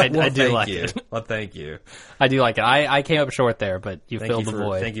 I do like it. Well, thank you. I do like it. I came up short there, but you filled the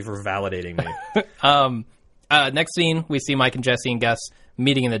void. Thank you for validating me. Next scene, we see Mike and Jesse and Gus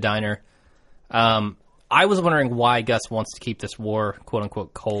meeting in the diner. I was wondering why Gus wants to keep this war,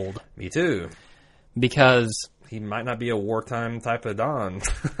 quote-unquote, cold. Me too. Because... he might not be a wartime type of Don.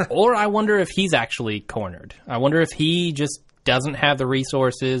 Or I wonder if he's actually cornered. I wonder if he just doesn't have the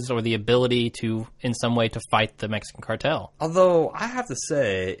resources or the ability to, in some way, to fight the Mexican cartel. Although, I have to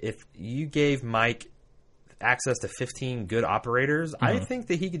say, if you gave Mike access to 15 good operators, I think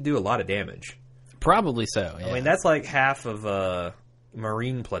that he could do a lot of damage. Probably so, yeah. I mean, that's like half of a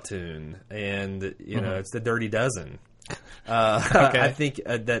Marine platoon, and, you know, it's the dirty dozen. Okay. I think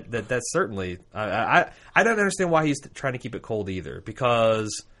that's certainly... I don't understand why he's trying to keep it cold either,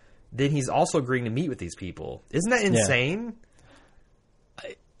 because then he's also agreeing to meet with these people. Isn't that insane?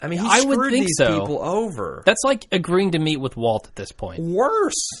 I mean, he screwed these people over. That's like agreeing to meet with Walt at this point.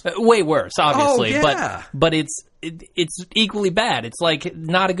 Worse. Way worse, obviously. Oh, yeah. But it's equally bad. It's like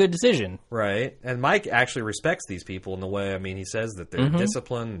not a good decision. Right. And Mike actually respects these people in the way, I mean, he says that they're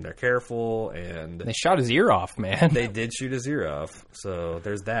disciplined and they're careful, and... they shot his ear off, man. They did shoot his ear off. So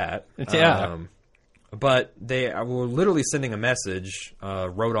there's that. Yeah. But they were literally sending a message,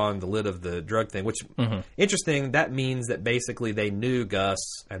 wrote on the lid of the drug thing, which, interesting, that means that basically they knew Gus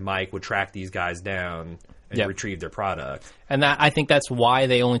and Mike would track these guys down and retrieve their product. And I think that's why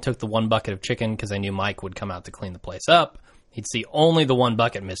they only took the one bucket of chicken, because they knew Mike would come out to clean the place up. He'd see only the one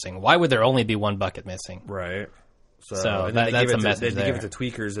bucket missing. Why would there only be one bucket missing? Right. So and then that's a they message there. give it to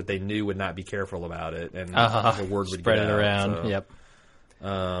tweakers that they knew would not be careful about it, and the word would spread get it out, around. so. Yep.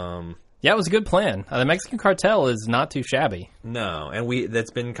 Yeah, it was a good plan. The Mexican cartel is not too shabby. No, and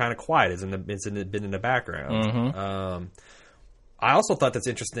that's been kind of quiet. It's been in the background. I also thought that's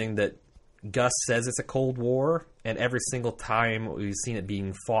interesting that Gus says it's a Cold War, and every single time we've seen it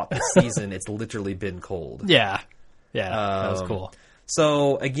being fought this season, it's literally been cold. Yeah, that was cool.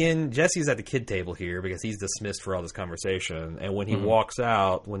 So, again, Jesse's at the kid table here because he's dismissed for all this conversation. And when he walks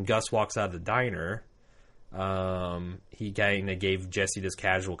out, when Gus walks out of the diner, he kind of gave Jesse this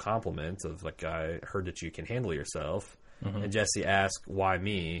casual compliment of, like, I heard that you can handle yourself. And Jesse asks, why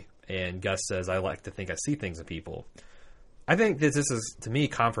me? And Gus says, I like to think I see things in people. I think that this is, to me,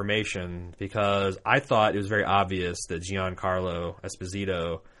 confirmation because I thought it was very obvious that Giancarlo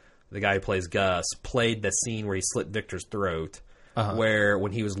Esposito, the guy who plays Gus, played the scene where he slit Victor's throat. Where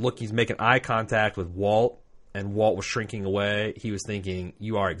when he was he's making eye contact with Walt, and Walt was shrinking away, he was thinking,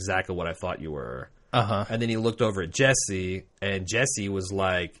 you are exactly what I thought you were. And then he looked over at Jesse, and Jesse was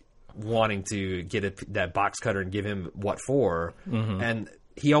like wanting to get that box cutter and give him what for. And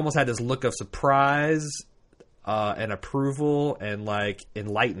he almost had this look of surprise and approval and like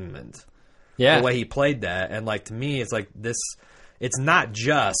enlightenment. Yeah. The way he played that. And like to me, it's like this, it's not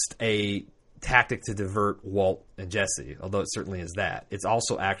just a tactic to divert Walt and Jesse, although it certainly is that. It's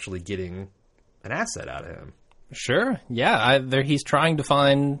also actually getting an asset out of him. Sure, yeah. He's trying to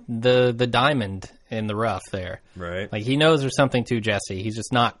find the diamond in the rough there. Right. Like, he knows there's something to Jesse. He's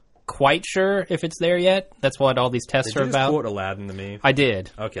just not quite sure if it's there yet. That's what all these tests Did are you just about. quote Aladdin to me? I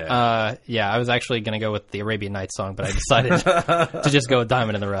did. Okay. Yeah, I was actually going to go with the Arabian Nights song, but I decided to just go with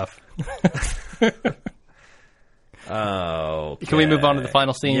Diamond in the Rough. Oh, Can we move on to the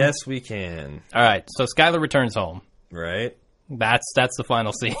final scene? Yes, we can. All right. So Skylar returns home. Right. That's the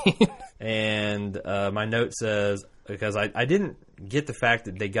final scene. And my note says, because I didn't get the fact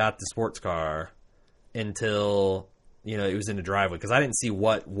that they got the sports car until it was in the driveway, because I didn't see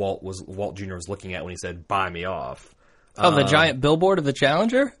what Walt Jr. was looking at when he said "buy me off." Oh, the giant billboard of the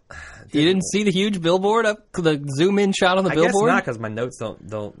Challenger? You didn't see the huge billboard up the zoom in shot on the billboard? I guess not, because my notes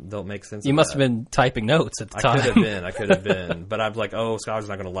don't make sense. You must have been typing notes at the time. I could have been, but I'm like, oh, Skylar's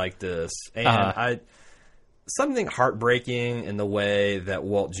not going to like this, and something heartbreaking in the way that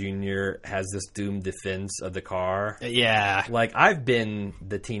Walt Jr. has this doomed defense of the car. Yeah. Like, I've been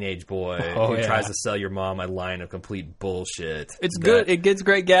the teenage boy who tries to sell your mom a line of complete bullshit. It's good. It gets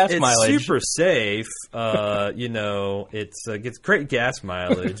great gas mileage. It's super safe. It gets great gas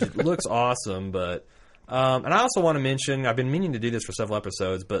mileage. It looks awesome, but... and I also want to mention, I've been meaning to do this for several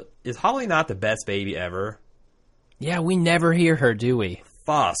episodes, but is Holly not the best baby ever? Yeah, we never hear her, do we?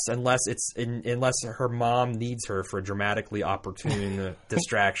 Fuss, unless her mom needs her for a dramatically opportune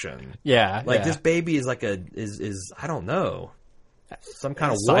distraction. Yeah, like this baby is like is I don't know, some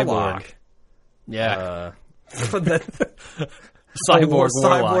kind of cyborg. warlock. Yeah, cyborg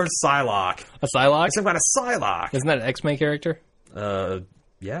Psylocke. A Psylocke? Some kind of Psylocke. Isn't that an X-Men character?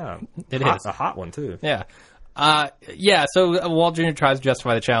 Yeah, it is a hot one too. Yeah, So Walt Jr. tries to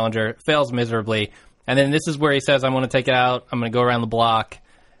justify the Challenger, fails miserably. And then this is where he says, I'm going to take it out. I'm going to go around the block.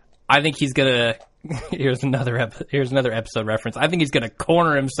 I think he's going to... Here's another episode reference. I think he's going to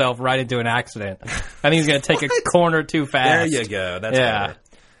corner himself right into an accident. I think he's going to take a corner too fast. There you go. That's better.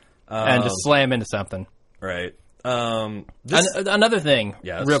 And just slam into something. Right. Another thing,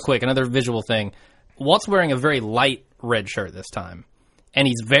 real quick, another visual thing. Walt's wearing a very light red shirt this time. And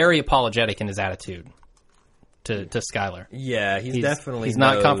he's very apologetic in his attitude to Skylar. Yeah, he's definitely... He's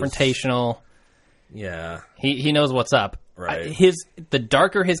not confrontational. Yeah. He knows what's up. Right. The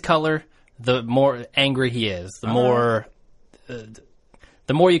darker his color, the more angry he is. The more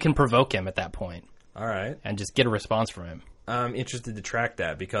you can provoke him at that point. All right. And just get a response from him. I'm interested to track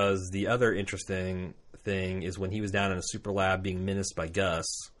that, because the other interesting thing is when he was down in a super lab being menaced by Gus,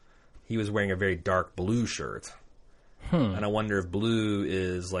 he was wearing a very dark blue shirt. And I wonder if blue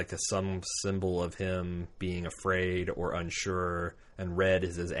is like some symbol of him being afraid or unsure, and red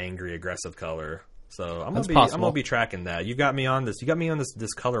is his angry, aggressive color. So I'm gonna be tracking that. You got me on this. You got me on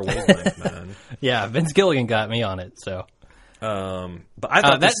this color wavelength, man. Yeah, Vince Gilligan got me on it. So, but I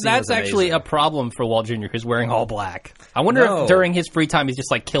thought that's actually a problem for Walt Jr., who's wearing all black. I wonder if during his free time he's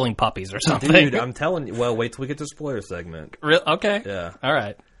just like killing puppies or something. Dude, I'm telling you. Well, wait till we get to the spoiler segment. Okay. Yeah. All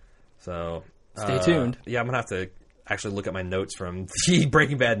right. So Stay tuned. Yeah, I'm going to have to actually look at my notes from the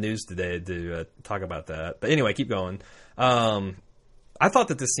Breaking Bad news today to talk about that. But anyway, keep going. I thought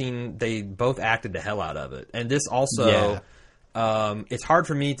that this scene, they both acted the hell out of it. And this also, it's hard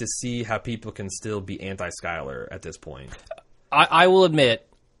for me to see how people can still be anti-Skyler at this point. I will admit,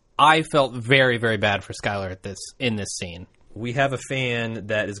 I felt very, very bad for Skyler in this scene. We have a fan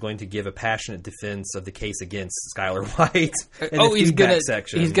that is going to give a passionate defense of the case against Skyler White in the feedback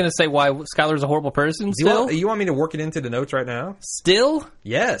section. He's going to say why Skyler's a horrible person still? You want me to work it into the notes right now? Still?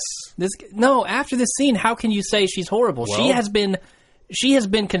 Yes. No, after this scene, how can you say she's horrible? Well, she has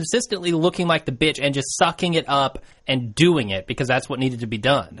been consistently looking like the bitch and just sucking it up and doing it because that's what needed to be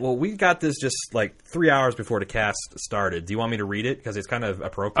done. Well, we got this just like 3 hours before the cast started. Do you want me to read it? Because it's kind of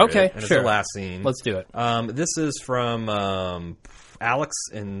appropriate. Okay, and sure. It's the last scene. Let's do it. This is from Alex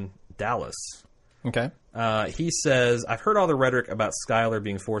in Dallas. Okay. He says, I've heard all the rhetoric about Skyler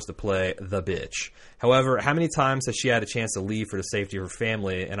being forced to play the bitch. However, how many times has she had a chance to leave for the safety of her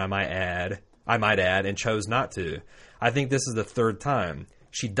family, and I might add, and chose not to? I think this is the third time.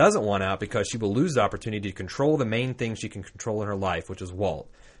 She doesn't want out because she will lose the opportunity to control the main thing she can control in her life, which is Walt.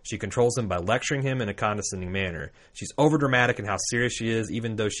 She controls him by lecturing him in a condescending manner. She's overdramatic in how serious she is,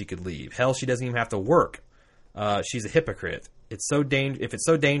 even though she could leave. Hell, she doesn't even have to work. She's a hypocrite. If it's so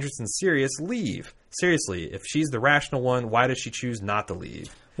dangerous and serious, leave. Seriously, if she's the rational one, why does she choose not to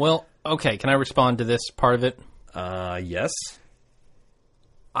leave? Well, okay, can I respond to this part of it? Yes.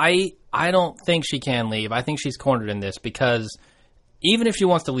 I don't think she can leave. I think she's cornered in this because even if she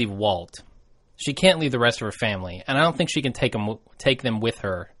wants to leave Walt, she can't leave the rest of her family, and I don't think she can take them with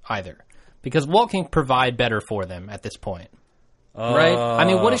her either because Walt can provide better for them at this point, right? I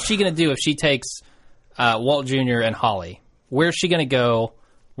mean, what is she going to do if she takes Walt Jr. and Holly? Where's she going to go?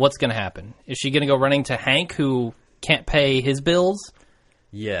 What's going to happen? Is she going to go running to Hank, who can't pay his bills?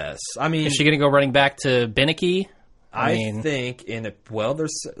 Yes. I mean, is she going to go running back to Beneke? I think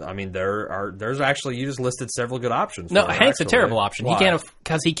there's actually, you just listed several good options. No, Hank's a terrible option. Why?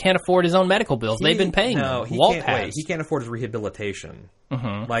 He can't afford his own medical bills. They've been paying him. Walt has. He can't afford his rehabilitation.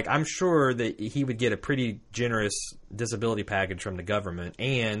 Mm-hmm. Like, I'm sure that he would get a pretty generous disability package from the government.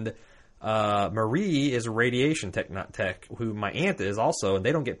 And Marie is a radiation tech, who my aunt is also, and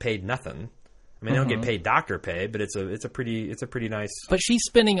they don't get paid nothing. I mean, they don't get paid doctor pay, but it's a pretty nice. But she's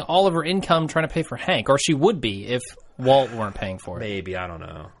spending all of her income trying to pay for Hank, or she would be if Walt weren't paying for it. Maybe, I don't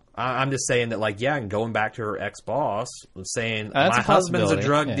know. I'm just saying that, like, yeah, and going back to her ex-boss, saying That's my a husband's a possibility.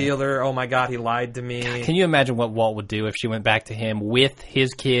 drug dealer. Oh my God, he lied to me. Can you imagine what Walt would do if she went back to him with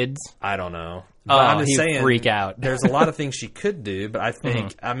his kids? I don't know. But I'm just he'd saying, freak out. There's a lot of things she could do, but I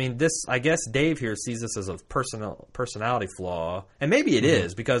think, I mean, I guess Dave here sees this as a personality flaw, and maybe it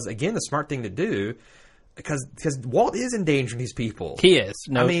is, because, again, the smart thing to do, because Walt is endangering these people. He is,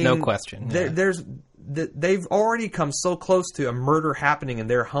 no question. They've already come so close to a murder happening in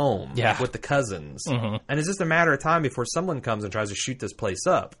their home with the cousins, and it's just a matter of time before someone comes and tries to shoot this place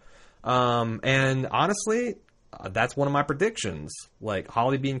up. And honestly, that's one of my predictions, like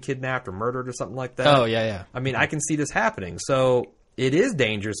Holly being kidnapped or murdered or something like that. Oh, yeah. I mean, I can see this happening. So it is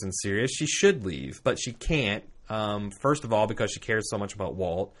dangerous and serious. She should leave, but she can't. First of all, because she cares so much about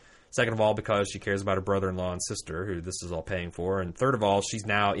Walt. Second of all, because she cares about her brother-in-law and sister, who this is all paying for. And third of all, she's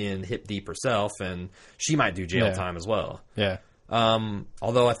now in hip deep herself, and she might do jail time as well. Yeah.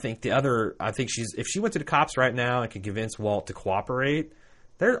 Although I think if she went to the cops right now and could convince Walt to cooperate,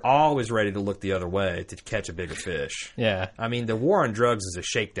 they're always ready to look the other way to catch a bigger fish. Yeah. I mean, the war on drugs is a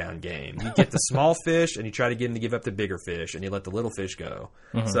shakedown game. You get the small fish, and you try to get him to give up the bigger fish, and you let the little fish go.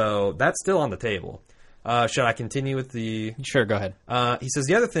 So that's still on the table. Should I continue with the... Sure, go ahead. He says,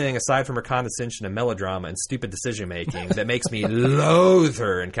 the other thing, aside from her condescension and melodrama and stupid decision-making that makes me loathe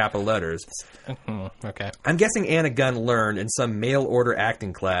her in capital letters... Okay. I'm guessing Anna Gunn learned in some mail-order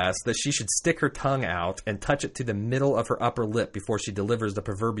acting class that she should stick her tongue out and touch it to the middle of her upper lip before she delivers the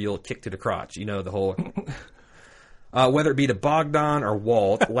proverbial kick to the crotch. You know, the whole... Whether it be to Bogdan or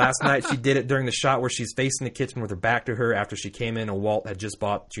Walt, last night she did it during the shot where she's facing the kitchen with her back to her after she came in and Walt had just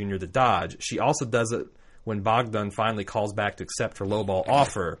bought Junior the Dodge. She also does it when Bogdan finally calls back to accept her lowball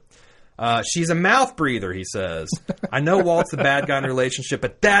offer. She's a mouth breather, he says. I know Walt's the bad guy in the relationship,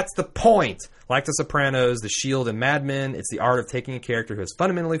 but that's the point. Like The Sopranos, The Shield, and Mad Men, it's the art of taking a character who is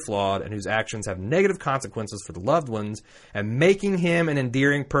fundamentally flawed and whose actions have negative consequences for the loved ones and making him an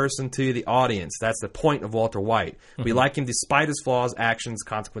endearing person to the audience. That's the point of Walter White. We like him despite his flaws, actions,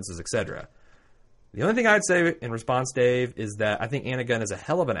 consequences, etc. The only thing I'd say in response, Dave, is that I think Anna Gunn is a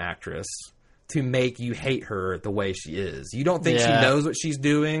hell of an actress to make you hate her the way she is. You don't think she knows what she's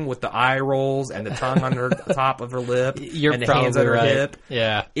doing with the eye rolls and the tongue on her top of her lip You're and the hands on her right. hip.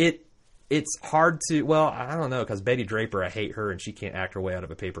 Yeah. it's hard to. Well, I don't know because Betty Draper, I hate her, and she can't act her way out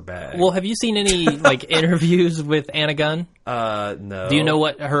of a paper bag. Well, have you seen any like interviews with Anna Gunn? No. Do you know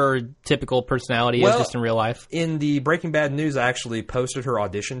what her typical personality is just in real life? In the Breaking Bad news, I actually posted her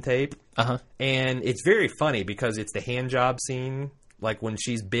audition tape, Uh-huh. and it's very funny because it's the hand job scene, like when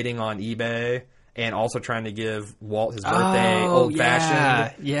she's bidding on eBay. And also trying to give Walt his birthday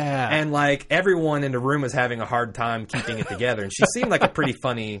old-fashioned. Yeah. And, like, everyone in the room was having a hard time keeping it together. And she seemed like a pretty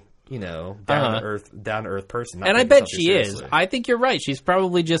funny, down-to-earth person. And I bet she is. I think you're right. She's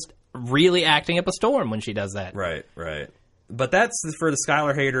probably just really acting up a storm when she does that. Right. But that's for the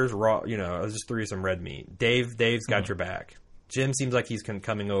Skylar haters. Raw, I just threw you some red meat. Dave's got your back. Jim seems like he's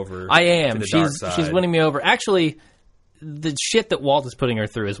coming over. I am. To the dark side. She's winning me over. Actually, the shit that Walt is putting her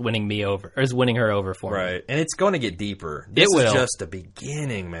through is winning her over for me. Right. And it's going to get deeper. This is just the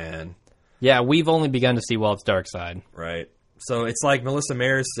beginning, man. Yeah, we've only begun to see Walt's dark side. Right. So it's like Melissa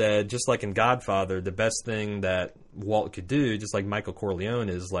Mayer said, just like in Godfather, the best thing that Walt could do, just like Michael Corleone,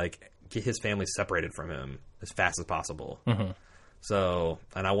 is like get his family separated from him as fast as possible. Mm-hmm. So,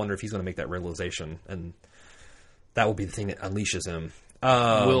 and I wonder if he's going to make that realization, and that will be the thing that unleashes him.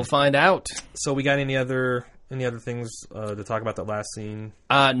 We'll find out. So we got any other things to talk about that last scene?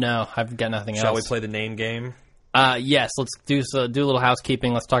 No, I've got nothing else. Shall we play the name game? Yes, let's do a little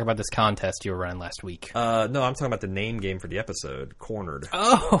housekeeping. Let's talk about this contest you were running last week. No, I'm talking about the name game for the episode, Cornered.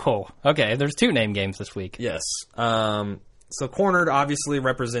 Oh, okay. There's 2 name games this week. Yes. So Cornered obviously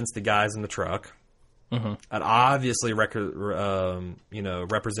represents the guys in the truck. Mm-hmm. It obviously represents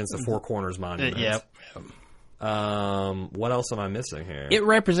the Four Corners Monument. Yep. What else am I missing here? It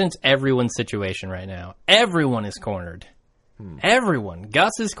represents everyone's situation right now. Everyone is cornered. Everyone.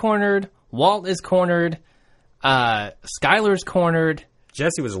 Gus is cornered. Walt is cornered. Skylar's cornered.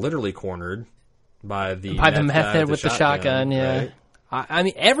 Jesse was literally cornered by the meth head with the shotgun. Yeah. Right? I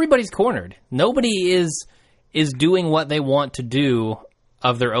mean, everybody's cornered. Nobody is doing what they want to do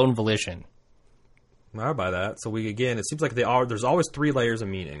of their own volition. I buy that. So it seems like there's always 3 layers of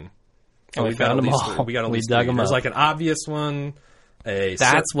meaning. And we found them all. We got at least dug 3. them There's up. like an obvious one.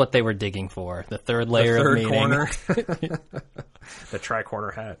 That's what they were digging for. The third layer of meaning. Corner. The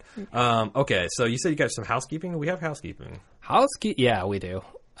tri-corner hat. Okay, so you said you got some housekeeping? We have housekeeping. Yeah, we do.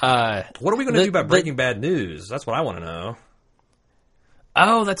 What are we going to do about Breaking Bad news? That's what I want to know.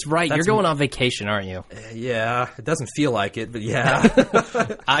 Oh, that's right. You're going on vacation, aren't you? Yeah, it doesn't feel like it, but yeah.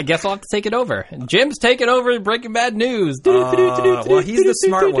 I guess I'll have to take it over. Jim's taking over Breaking Bad news. Well, he's the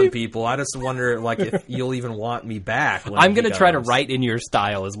smart one, people. I just wonder, if you'll even want me back. I'm going to try to write in your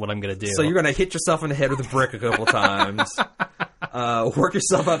style is what I'm going to do. So you're going to hit yourself in the head with a brick a couple times. Work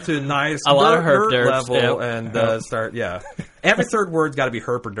yourself up to a nice lot of herp level and start, Every third word's got to be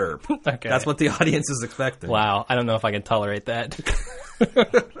herp or derp. Okay. That's what the audience is expecting. Wow, I don't know if I can tolerate that. So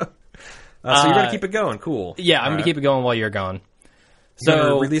you're going to keep it going. Cool. Yeah, I'm going to keep it going while you're gone.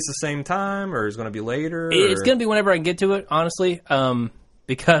 So release the same time, or is it going to be later? It's going to be whenever I can get to it, honestly,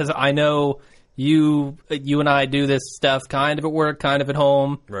 because I know you and I do this stuff kind of at work, kind of at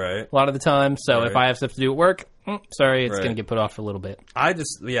home, right? A lot of the time. So if I have stuff to do at work, sorry, it's Right. going to get put off for a little bit. I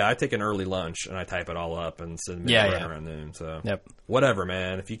take an early lunch and I type it all up and send it around noon. So whatever,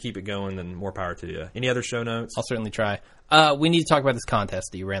 man. If you keep it going, then more power to you. Any other show notes? I'll certainly try. We need to talk about this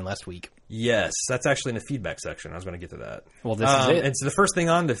contest that you ran last week. Yes, that's actually in the feedback section. I was going to get to that. Well, this is it. And so the first thing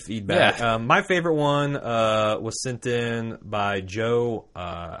on the feedback, Yeah. my favorite one was sent in by Joe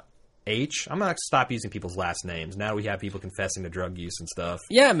H. I'm going to stop using people's last names. Now we have people confessing to drug use and stuff.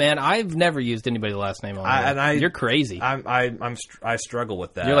 Yeah, man, I've never used anybody's last name on here. You're crazy. I struggle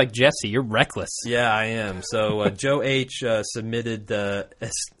with that. You're like Jesse. You're reckless. Yeah, I am. So Joe H submitted. Oh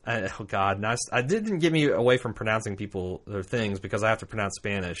God, I didn't get me away from pronouncing people or things because I have to pronounce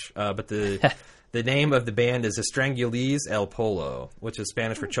Spanish. But the the name of the band is Estranguliz El Polo, which is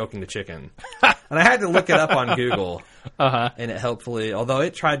Spanish for choking the chicken. And I had to look it up on Google. And it helpfully, although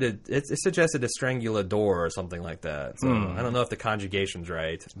it suggested Estrangulador or something like that. So I don't know if the conjugation's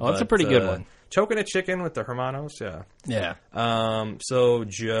right. Well, that's a pretty good one. Choking a chicken with the hermanos, yeah. Yeah. So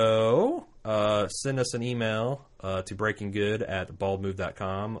Joe, send us an email to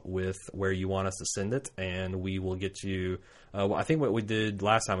breakinggood@baldmove.com with where you want us to send it, and we will get you. I think what we did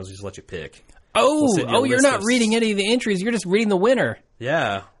last time was just let you pick. You're not reading any of the entries. You're just reading the winner.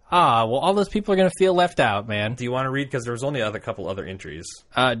 Yeah. Well, all those people are going to feel left out, man. Do you want to read? Because there was only a couple other entries.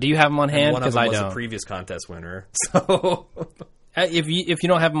 Do you have them on hand? One of them was don't. a previous contest winner. So if you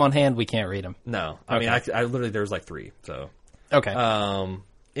don't have them on hand, we can't read them. No, I mean, I literally there was like 3. So okay.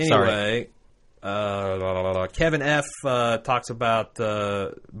 Anyway, Kevin F. Talks about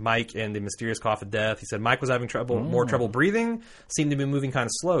Mike and the mysterious cough of death. He said Mike was having more trouble breathing. Seemed to be moving kind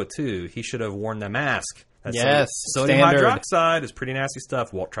of slow, too. He should have worn the mask. Yes, sodium standard. hydroxide is pretty nasty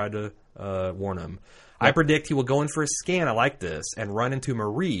stuff. Walt tried to warn him. I predict he will go in for a scan. I like this. And run into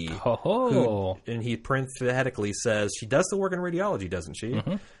Marie. And he parenthetically says, she does still work in radiology, doesn't she?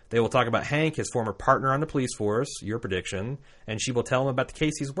 Mm-hmm. They will talk about Hank, his former partner on the police force, your prediction. And she will tell him about the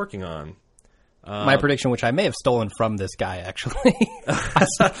case he's working on. My prediction, which I may have stolen from this guy, actually.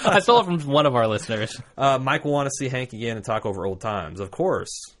 I stole it from one of our listeners. Mike will want to see Hank again and talk over old times, of course.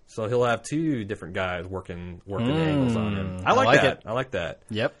 So he'll have two different guys working angles on him. I like that. I like that.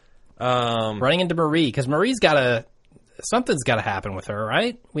 Yep. Running into Marie, because Marie's something's got to happen with her,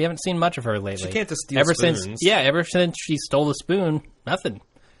 right? We haven't seen much of her lately. She can't just steal spoons. Ever since she stole the spoon, nothing.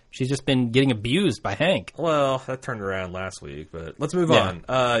 She's just been getting abused by Hank. Well, that turned around last week, but let's move on.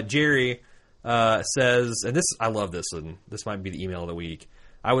 Jerry says, and I love this, and this might be the email of the week.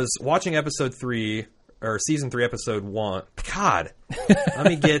 I was watching season 3, episode 1. God, let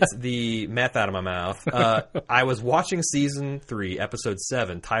me get the meth out of my mouth. I was watching season 3, episode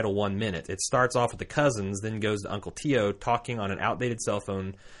 7, title 1 minute. It starts off with the cousins, then goes to Uncle Tio talking on an outdated cell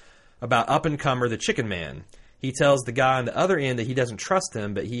phone about up-and-comer, the Chicken Man. He tells the guy on the other end that he doesn't trust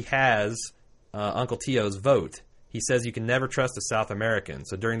him, but he has Uncle Tio's vote. He says you can never trust a South American.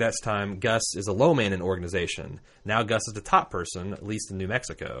 So during that time, Gus is a low man in the organization. Now Gus is the top person, at least in New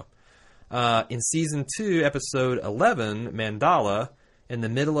Mexico. In Season 2, Episode 11, Mandala, in the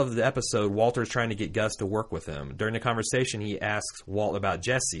middle of the episode, Walter's trying to get Gus to work with him. During the conversation, he asks Walt about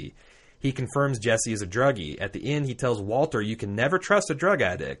Jesse. He confirms Jesse is a druggie. At the end, he tells Walter you can never trust a drug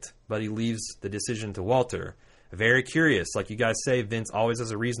addict, but he leaves the decision to Walter. Very curious. Like you guys say, Vince always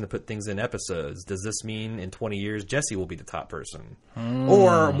has a reason to put things in episodes. Does this mean in 20 years Jesse will be the top person?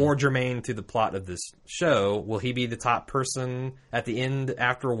 Or, more germane to the plot of this show, will he be the top person at the end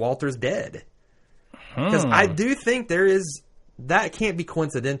after Walter's dead? Because I do think that can't be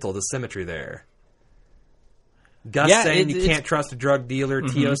coincidental, the symmetry there. Gus saying you can't trust a drug dealer,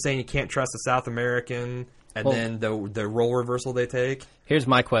 Tio saying you can't trust a South American, and then the role reversal they take. Here's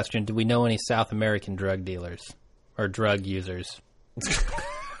my question. Do we know any South American drug dealers or drug users?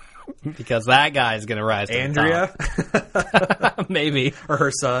 Because that guy is going to rise to Andrea? the top. Maybe. Or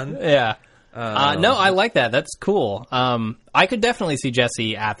her son? Yeah. No, I like that. That's cool. I could definitely see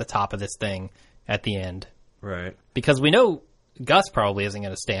Jesse at the top of this thing at the end. Right. Because we know Gus probably isn't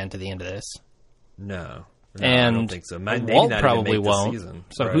going to stand to the end of this. No, and I don't think so. Maybe Walt not probably even make won't. this season.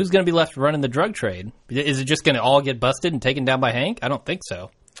 So Right. who's going to be left running the drug trade? Is it just going to all get busted and taken down by Hank? I don't think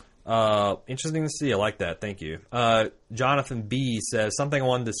so. Interesting to see. I like that. Thank you. Jonathan B. says, something I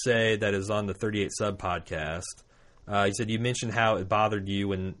wanted to say that is on the 38 Sub podcast. He said, you mentioned how it bothered you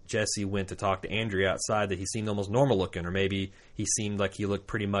when Jesse went to talk to Andrea outside that he seemed almost normal looking, or maybe he seemed like he looked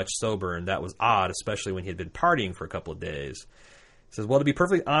pretty much sober, and that was odd, especially when he had been partying for a couple of days. He says, well, to be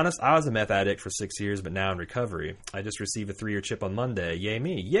perfectly honest, I was a meth addict for 6 years, but now in recovery. I just received a 3-year chip on Monday. Yay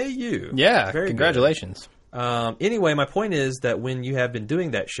me. Yay you. Yeah, Very congratulations. good. Anyway, my point is that when you have been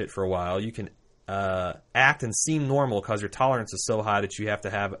doing that shit for a while, you can act and seem normal because your tolerance is so high that you have to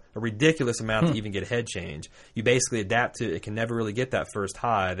have a ridiculous amount to even get a head change. You basically adapt to it. It can never really get that first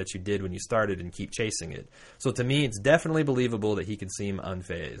high that you did when you started and keep chasing it. So to me, it's definitely believable that he can seem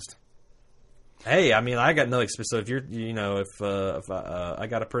unfazed. Hey, I mean, I got no experience. So if you're, if I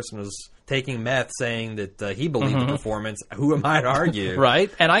got a person who's taking meth saying that he believed the performance, who am I to argue? Right.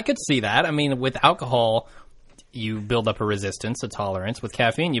 And I could see that. I mean, with alcohol, you build up a resistance, a tolerance. With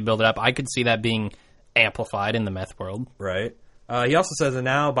caffeine, you build it up. I could see that being amplified in the meth world. Right. He also says, and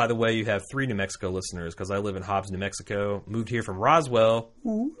now, by the way, you have 3 New Mexico listeners because I live in Hobbs, New Mexico. Moved here from Roswell.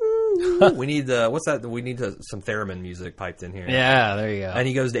 We need what's that? We need some theremin music piped in here. Yeah, there you go. And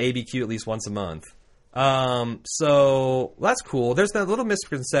he goes to ABQ at least once a month. So that's cool. There's that little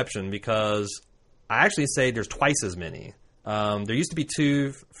misconception because I actually say there's twice as many. There used to be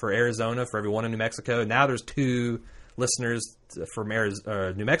 2 for Arizona for every one in New Mexico. Now there's 2 listeners from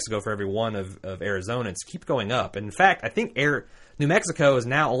New Mexico for every one of Arizona. It's keep going up. And in fact, I think New Mexico is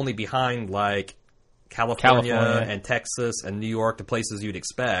now only behind like California and Texas and New York, the places you'd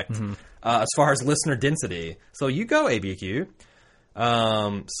expect, as far as listener density. So you go, ABQ.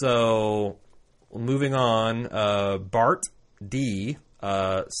 So moving on, Bart D.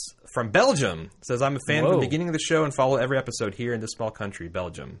 From Belgium says, I'm a fan from the beginning of the show and follow every episode here in this small country,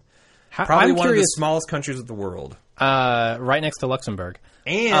 Belgium. Probably one of the smallest countries of the world. Right next to Luxembourg.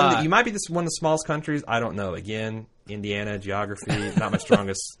 And you might be one of the smallest countries. I don't know. Again, Indiana, geography, not my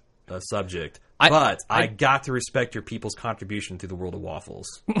strongest subject. But I got to respect your people's contribution to the world of waffles.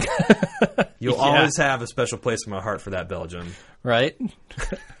 You'll always have a special place in my heart for that, Belgium. Right?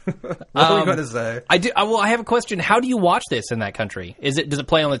 What are we going to say? I do. Well, I have a question. How do you watch this in that country? Does it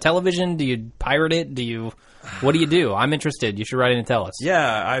play on the television? Do you pirate it? What do you do? I'm interested. You should write in and tell us.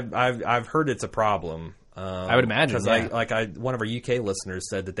 Yeah, I've heard it's a problem. I would imagine. Because one of our UK listeners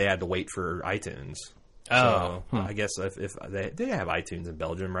said that they had to wait for iTunes. So I guess if they have iTunes in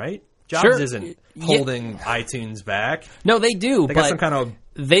Belgium, right? Jobs isn't holding iTunes back. No, they do. They got some kind of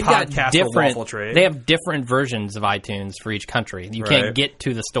waffle trade. They have different versions of iTunes for each country. You can't get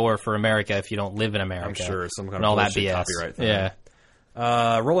to the store for America if you don't live in America. I'm sure some kind of bullshit copyright thing.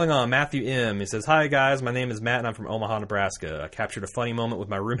 Yeah. Rolling on, Matthew M. He says, "Hi guys, my name is Matt and I'm from Omaha, Nebraska. I captured a funny moment with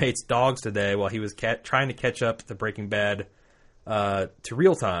my roommate's dogs today while he was trying to catch up to Breaking Bad to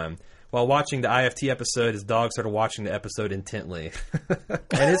real time. While watching the IFT episode, his dog started watching the episode intently.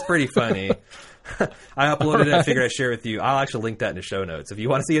 And it's pretty funny. I uploaded it and figured I'd share it with you. I'll actually link that in the show notes. If you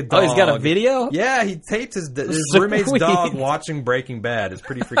want to see a dog... Oh, he's got a video? Yeah, he taped his roommate's dog watching Breaking Bad. It's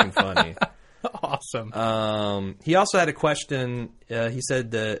pretty freaking funny. Awesome. He also had a question. He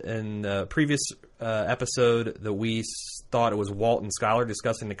said that in the previous episode that we thought it was Walt and Skyler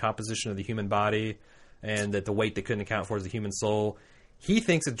discussing the composition of the human body and that the weight they couldn't account for is the human soul. He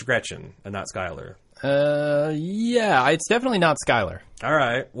thinks it's Gretchen and not Skyler. Yeah, it's definitely not Skyler. All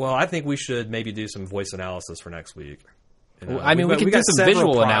right. Well, I think we should maybe do some voice analysis for next week. We can do some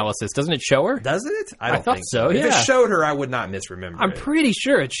visual analysis. Doesn't it show her? Does it? I don't thought think so. If yeah. it showed her, I would not misremember. I'm pretty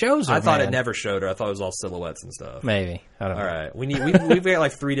sure it shows her. I thought it never showed her. I thought it was all silhouettes and stuff. Maybe. I don't know. All right. We've got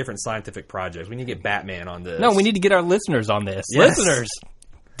like 3 different scientific projects. We need to get Batman on this. No, we need to get our listeners on this. Yes. Listeners,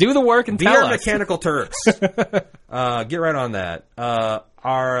 do the work and Be tell our us. Mechanical Turks. Get right on that.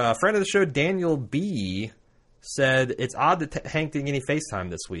 Our friend of the show, Daniel B., said it's odd that Hank didn't get any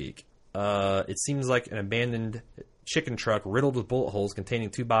FaceTime this week. It seems like an abandoned chicken truck riddled with bullet holes containing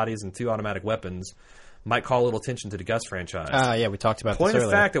 2 bodies and 2 automatic weapons might call a little attention to the Gus franchise. Yeah, we talked about Point this of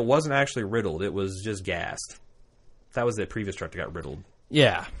earlier. fact, it wasn't actually riddled. It was just gassed. That was the previous truck that got riddled.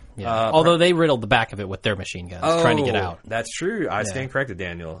 Yeah. Although they riddled the back of it with their machine guns, trying to get out. That's true. I stand corrected,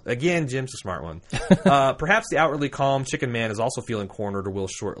 Daniel. Again, Jim's a smart one. Perhaps the outwardly calm Chicken Man is also feeling cornered or will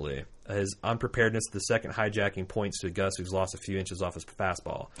shortly. His unpreparedness to the second hijacking points to Gus, who's lost a few inches off his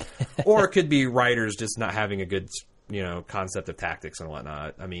fastball. Or it could be writers just not having a good, concept of tactics and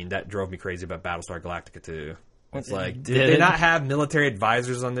whatnot. I mean, that drove me crazy about Battlestar Galactica, too. It's like, did they not have military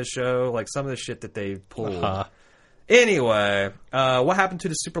advisors on this show? Like, some of the shit that they pulled. Anyway, what happened to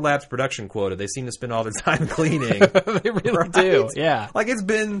the Super Labs production quota? They seem to spend all their time cleaning. They really do. Yeah. Like it's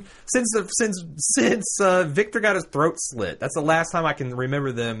been since Victor got his throat slit. That's the last time I can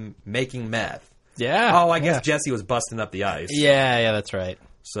remember them making meth. Yeah. Oh, I guess Jesse was busting up the ice. Yeah, that's right.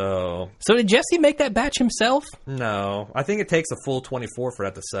 So did Jesse make that batch himself? No, I think it takes a full 24 for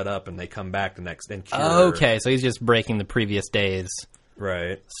that to set up, and they come back the next and cure. Okay, so he's just breaking the previous day's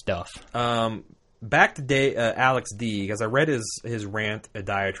stuff. Back to Alex D, because I read his rant, a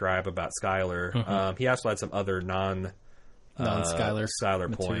diatribe about Skyler. Mm-hmm. He also had some other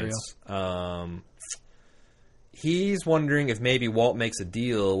non-Skyler points. He's wondering if maybe Walt makes a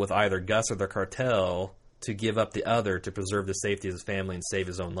deal with either Gus or the cartel to give up the other to preserve the safety of his family and save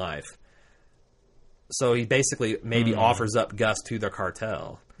his own life. So he basically maybe offers up Gus to the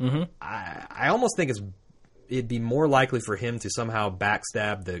cartel. Mm-hmm. I almost think it'd be more likely for him to somehow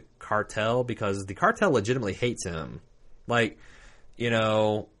backstab the cartel because the cartel legitimately hates him. Like,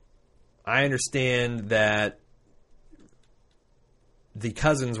 I understand that the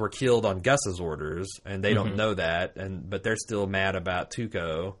cousins were killed on Gus's orders, and they don't know that, but they're still mad about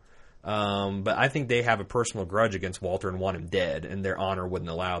Tuco. But I think they have a personal grudge against Walter and want him dead, and their honor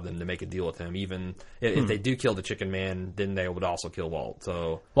wouldn't allow them to make a deal with him. Even if they do kill the Chicken Man, then they would also kill Walt.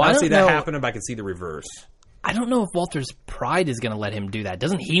 So I don't see that happening, but I can see the reverse. I don't know if Walter's pride is going to let him do that.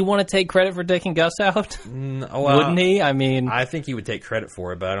 Doesn't he want to take credit for taking Gus out? Wouldn't he? I mean, I think he would take credit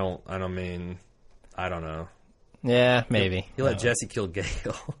for it, but I don't know. Yeah, maybe. He let Jesse kill Gale.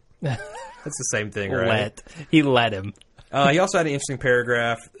 That's the same thing, right? He let him. He also had an interesting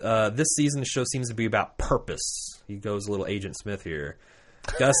paragraph. This season, the show seems to be about purpose. He goes a little Agent Smith here.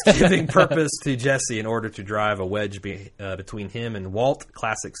 Gus giving purpose to Jesse in order to drive a wedge between him and Walt.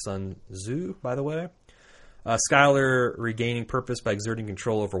 Classic Sun Tzu, by the way. Skyler regaining purpose by exerting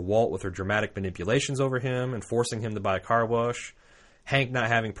control over Walt with her dramatic manipulations over him and forcing him to buy a car wash. Hank not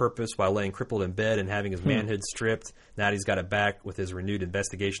having purpose while laying crippled in bed and having his manhood stripped. Now he's got it back with his renewed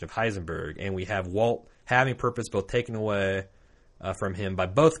investigation of Heisenberg. And we have Walt having purpose both taken away from him by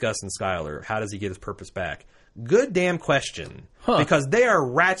both Gus and Skyler. How does he get his purpose back? Good damn question. Because they are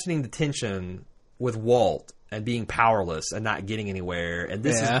ratcheting the tension with Walt and being powerless and not getting anywhere. And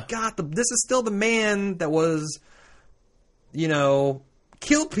this is still the man that was,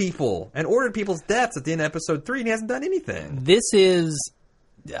 killed people and ordered people's deaths at the end of episode 3, and he hasn't done anything. This is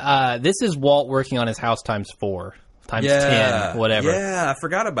Walt working on his house times 4. Times 10, whatever. Yeah, I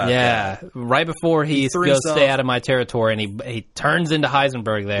forgot about that. Yeah, right before he goes, stay out of my territory, and he turns into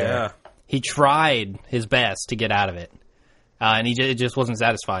Heisenberg there. Yeah. He tried his best to get out of it, and it just wasn't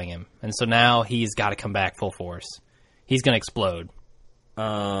satisfying him. And so now he's got to come back full force. He's going to explode.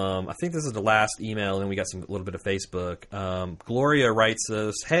 I think this is the last email, and then we got a little bit of Facebook. Gloria writes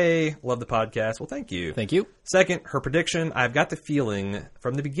us, hey, love the podcast. Well, thank you. Thank you. Second, her prediction, I've got the feeling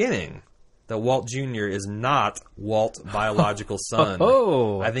from the beginning that Walt Jr. is not Walt's biological son.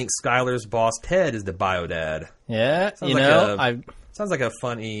 I think Skyler's boss, Ted, is the bio-dad. Yeah, sounds like a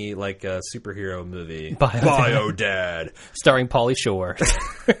funny, superhero movie. Bio-Dad. Starring Pauly Shore.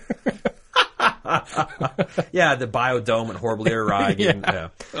 Yeah, the biodome at Horrible Air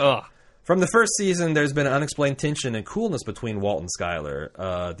Ride. Ugh. From the first season, there's been an unexplained tension and coolness between Walt and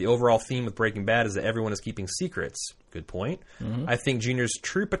Skyler. The overall theme with Breaking Bad is that everyone is keeping secrets. Good point. Mm-hmm. I think Junior's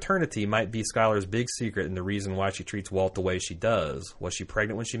true paternity might be Skyler's big secret and the reason why she treats Walt the way she does. Was she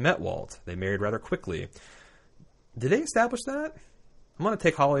pregnant when she met Walt? They married rather quickly. Did they establish that? I'm going to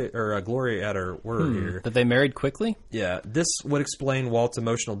take Gloria at her word here. That they married quickly? Yeah. This would explain Walt's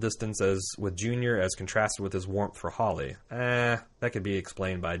emotional distance with Junior as contrasted with his warmth for Holly. That could be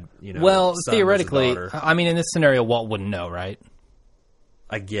explained by, Well, son theoretically, versus daughter. I mean, in this scenario, Walt wouldn't know, right?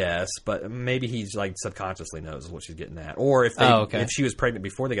 I guess, but maybe he's subconsciously knows what she's getting at. Or if if she was pregnant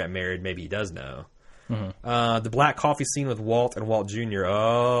before they got married, maybe he does know. Mm-hmm. The black coffee scene with Walt and Walt Jr.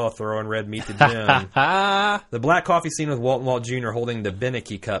 Oh, throwing red meat to Jim. The black coffee scene with Walt and Walt Jr. holding the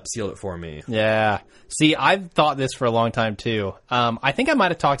Benicky cup sealed it for me. Yeah. See, I've thought this for a long time, too. I think I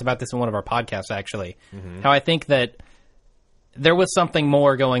might have talked about this in one of our podcasts, actually. Mm-hmm. How I think that there was something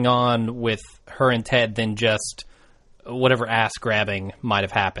more going on with her and Ted than just whatever ass grabbing might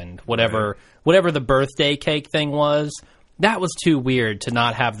have happened. Whatever the birthday cake thing was, that was too weird to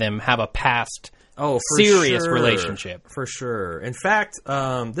not have them have a past... serious relationship. For sure. In fact,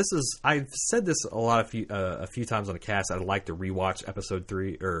 I've said this a few times on the cast. I'd like to rewatch episode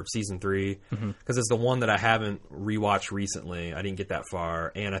 3 or season 3 because it's the one that I haven't rewatched recently. I didn't get that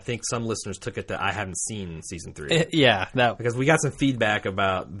far, and I think some listeners took it that I haven't seen season 3. Yeah, because we got some feedback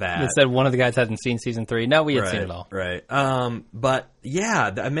about that. It said one of the guys hadn't seen season 3. No, we had seen it all. Right. But yeah,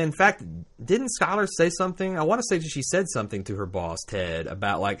 I mean, in fact, didn't Skyler say something? I want to say that she said something to her boss Ted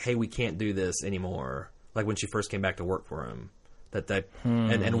about hey, we can't do this anymore. Like when she first came back to work for him.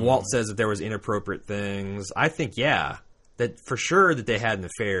 And Walt says that there was inappropriate things. I think that for sure that they had an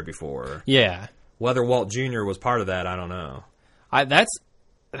affair before. Yeah. Whether Walt Jr. was part of that, I don't know. That's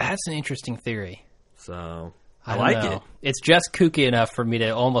an interesting theory. So I like it. It's just kooky enough for me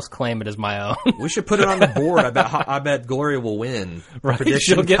to almost claim it as my own. We should put it on the board. I bet Gloria will win. Right.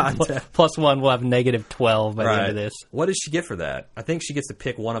 She'll get +1. We'll have -12 by the end of this. What does she get for that? I think she gets to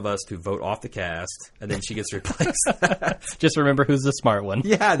pick one of us to vote off the cast, and then she gets replaced. Just remember who's the smart one.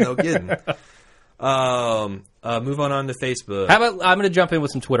 Yeah, no kidding. Move on to Facebook. How about I'm going to jump in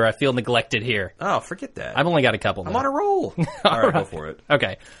with some Twitter. I feel neglected here. Oh, forget that. I've only got a couple. I'm on a roll. All right, go for it.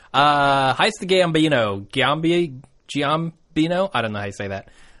 Okay. Heist the Gambino. Giambino? I don't know how you say that.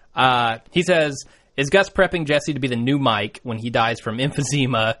 He says, is Gus prepping Jesse to be the new Mike when he dies from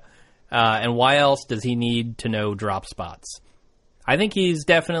emphysema? And why else does he need to know drop spots? I think he's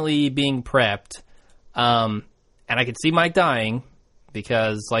definitely being prepped. And I could see Mike dying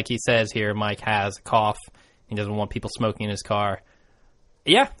because, like he says here, Mike has a cough. He doesn't want people smoking in his car.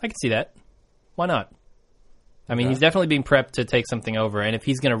 Yeah, I can see that. Why not? I mean, he's definitely being prepped to take something over. And if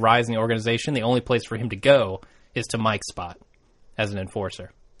he's going to rise in the organization, the only place for him to go is to Mike's spot as an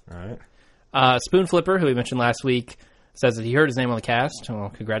enforcer. All right. Spoon Flipper, who we mentioned last week, says that he heard his name on the cast. Well,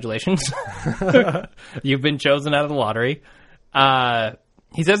 congratulations. You've been chosen out of the lottery.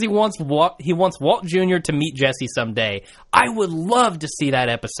 He says he wants Walt Jr. to meet Jesse someday. I would love to see that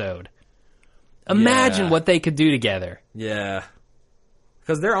episode. Imagine what they could do together. Yeah.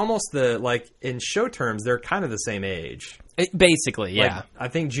 Because they're almost in show terms, they're kind of the same age. Basically, yeah. I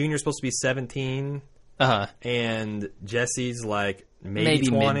think Junior's supposed to be 17. Uh-huh. And Jesse's maybe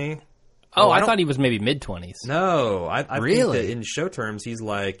 20. I thought he was maybe mid-20s. No. I really? think that in show terms, he's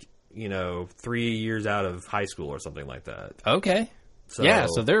 3 years out of high school or something like that. Okay. So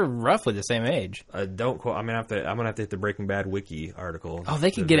they're roughly the same age. Don't quote. I'm gonna have to hit the Breaking Bad wiki article. Oh,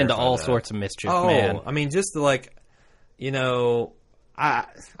 they could get into all sorts of mischief, man. I mean, just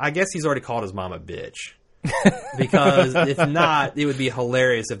I guess he's already called his mom a bitch. Because if not, it would be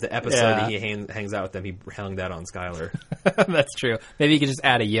hilarious if the episode that he hangs out with them, he hung that on Skylar. That's true. Maybe you could just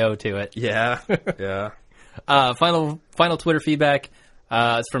add a yo to it. Yeah. Final Twitter feedback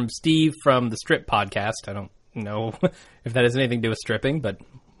is from Steve from the Strip podcast. I don't know if that has anything to do with stripping, but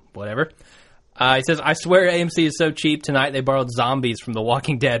whatever. He says, I swear AMC is so cheap. Tonight they borrowed zombies from The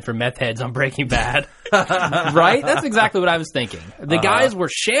Walking Dead for meth heads on Breaking Bad. Right? That's exactly what I was thinking. The guys were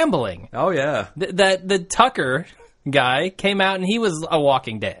shambling. Oh, yeah. The Tucker guy came out and he was a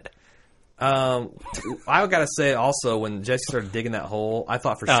Walking Dead. I gotta say also, when Jesse started digging that hole, I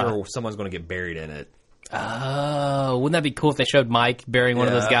thought for sure someone's going to get buried in it. Oh, wouldn't that be cool if they showed Mike burying one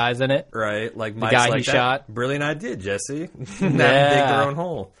of those guys in it? Right, like the Mike's guy like, he shot. Brilliant idea, Jesse. Dig their own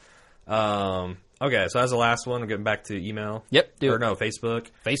hole. Okay, so that's the last one. We're getting back to email. Yep, do it. No, Facebook.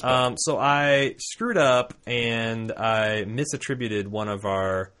 Facebook. So I screwed up and I misattributed one of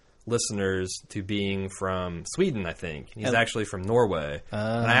our listeners to being from Sweden, I think. He's actually from Norway.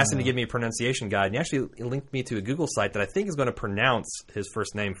 And I asked him to give me a pronunciation guide, and he actually linked me to a Google site that I think is going to pronounce his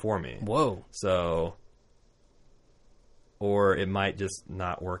first name for me. Whoa. So, or it might just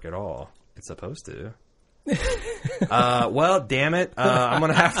not work at all. It's supposed to. Well, damn it. I'm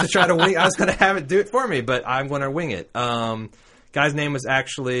going to have to try to wing. I was going to have it do it for me, but I'm going to wing it. Guy's name was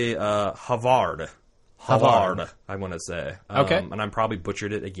actually Havard. Havard, I want to say. Okay. And I'm probably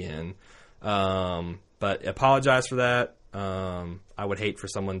butchered it again. But apologize for that. I would hate for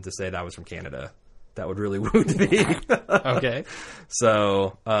someone to say that I was from Canada. That would really wound me. Okay.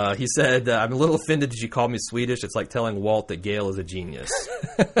 So he said, I'm a little offended that you called me Swedish. It's like telling Walt that Gail is a genius.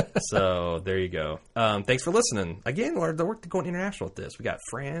 So there you go. Thanks for listening. Again, we're going international with this. We got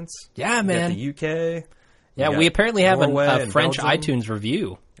France. Yeah, man. We got the UK. Yeah, we apparently have a French Belgium. iTunes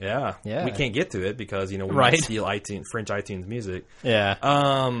review. Yeah. We can't get to it because, we might steal French iTunes music.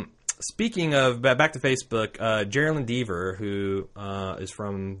 Yeah. Speaking of, back to Facebook, Geraldine Deaver, who is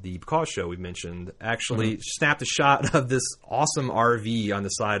from the Because Show we mentioned, actually snapped a shot of this awesome RV on the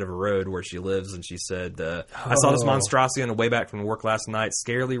side of a road where she lives, and she said, I saw this monstrosity on the way back from work last night,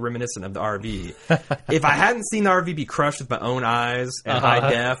 scarily reminiscent of the RV. If I hadn't seen the RV be crushed with my own eyes and high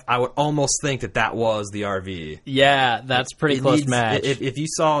def, I would almost think that was the RV. Yeah, that's pretty close match. If you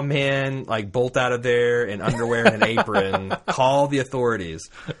saw a man bolt out of there in underwear and an apron, call the authorities.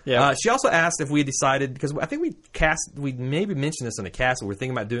 Yeah. She also asked if we decided, because I think we maybe mentioned this in a cast, but we're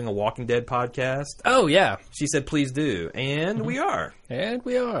thinking about doing a Walking Dead podcast. Oh, yeah. She said, please do. And we are. And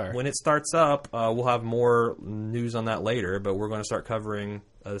we are. When it starts up, we'll have more news on that later, but we're going to start covering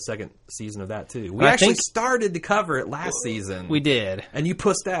the second season of that, too. We actually started to cover it last season. We did. And you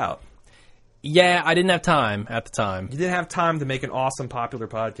pussed out. Yeah, I didn't have time at the time. You didn't have time to make an awesome, popular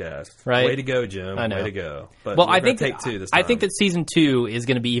podcast. Right. Way to go, Jim. I know. Way to go. But I think take two this time. I think that season 2 is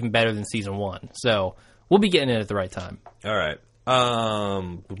going to be even better than season 1. So we'll be getting it at the right time. All right.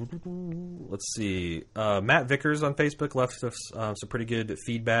 Let's see. Matt Vickers on Facebook left us some pretty good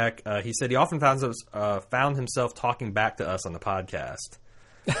feedback. He said he often found himself talking back to us on the podcast.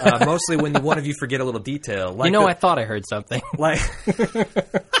 Mostly when one of you forget a little detail. Like I thought I heard something.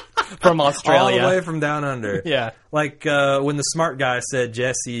 From Australia. All the way from down under. Yeah. Like when the smart guy said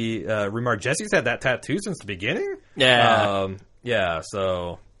remarked, Jesse's had that tattoo since the beginning? Yeah. Yeah,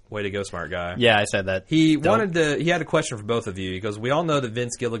 so way to go, smart guy. Yeah, I said that. He had a question for both of you. He goes, we all know that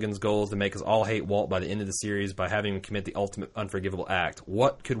Vince Gilligan's goal is to make us all hate Walt by the end of the series by having him commit the ultimate unforgivable act.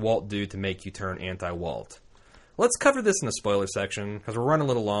 What could Walt do to make you turn anti-Walt? Let's cover this in the spoiler section because we're running a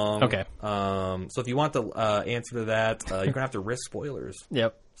little long. Okay. So if you want the answer to that, you're going to have to risk spoilers.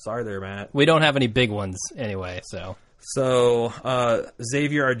 Yep. Sorry there, Matt. We don't have any big ones anyway, so. So,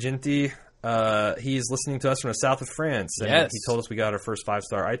 Xavier Argenti, he's listening to us from the south of France. And yes. He told us we got our first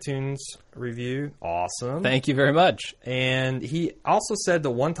 5-star iTunes review. Awesome. Thank you very much. And he also said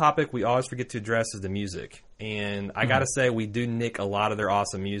the one topic we always forget to address is the music. And I got to say, we do nick a lot of their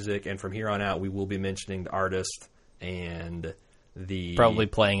awesome music. And from here on out, we will be mentioning the artist and probably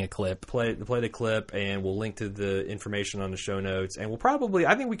playing a clip. Play the clip, and we'll link to the information on the show notes. And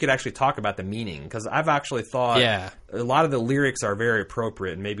I think we could actually talk about the meaning, because I've actually thought a lot of the lyrics are very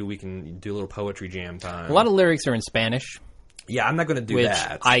appropriate, and maybe we can do a little poetry jam time. A lot of lyrics are in Spanish. Yeah, I'm not going to do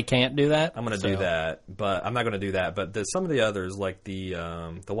that. I can't do that. I'm going to do that, but I'm not going to do that. But some of the others, like the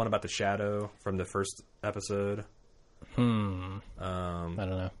one about the shadow from the first episode. I don't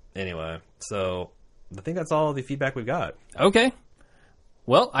know. Anyway, so I think that's all the feedback we've got. Okay.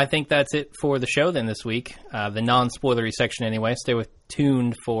 Well, I think that's it for the show then this week. The non-spoilery section anyway. Stay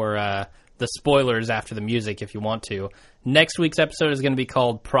tuned for the spoilers after the music if you want to. Next week's episode is going to be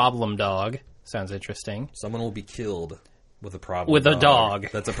called Problem Dog. Sounds interesting. Someone will be killed. with a problem. With a dog.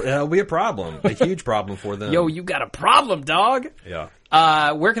 That'll be a problem. A huge problem for them. Yo, you got a problem, dog. Yeah.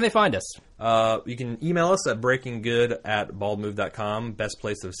 Where can they find us? You can email us at breakinggood@baldmove.com. Best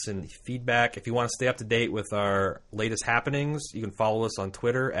place to send feedback. If you want to stay up to date with our latest happenings, you can follow us on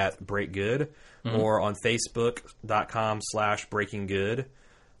Twitter at breakgood or on facebook.com/breakinggood.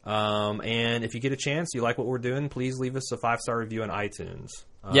 And if you get a chance, you like what we're doing, please leave us a 5-star review on iTunes.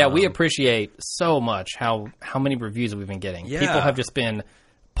 Yeah, we appreciate so much how many reviews we've been getting. Yeah. People have just been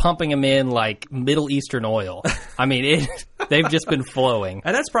pumping them in like Middle Eastern oil. I mean, they've just been flowing.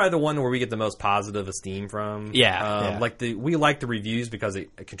 And that's probably the one where we get the most positive esteem from. Yeah. We like the reviews because it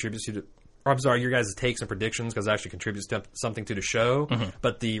contributes to your guys' takes and predictions because it actually contributes to something to the show.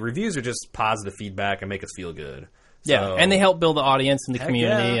 But the reviews are just positive feedback and make us feel good. Yeah, So, and they help build the audience and the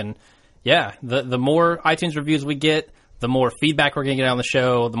community. yeah. And yeah, the more iTunes reviews we get, the more feedback we're going to get on the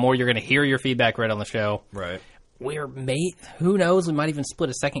show, the more you're going to hear your feedback read on the show. right. Who knows? We might even split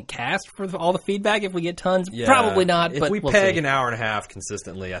a second cast for all the feedback if we get tons. Yeah. Probably not, If but we we'll peg see. an hour and a half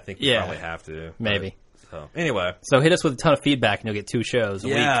consistently, I think we probably have to. Maybe. So, anyway. So hit us with a ton of feedback and you'll get 2 shows a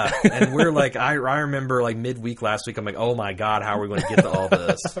week. Yeah, and we're like, I remember like midweek last week, I'm like, oh my God, how are we going to get to all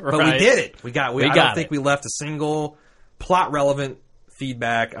this? But we Right. did it. I don't think it. we left a single plot relevant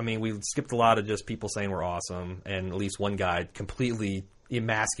feedback. I mean, we skipped a lot of just people saying we're awesome, and at least one guy completely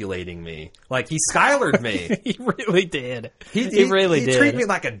emasculating me. Like, he Skylared me. He really did. He really did. He treated me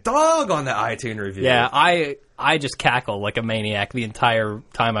like a dog on the iTunes review. Yeah, I just cackled like a maniac the entire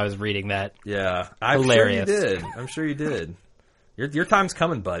time I was reading that. Yeah. I'm Hilarious. sure you did. I'm sure you did. Your time's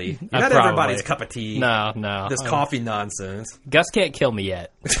coming, buddy. You're not Probably. everybody's cup of tea. No. This coffee nonsense. Gus can't kill me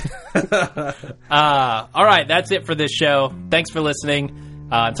yet. All right, that's it for this show. Thanks for listening.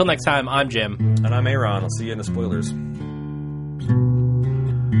 Until next time, I'm Jim. And I'm Aaron. I'll see you in the spoilers.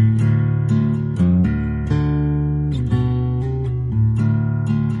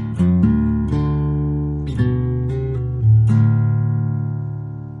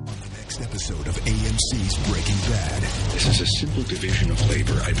 Episode of AMC's Breaking Bad. This is a simple division of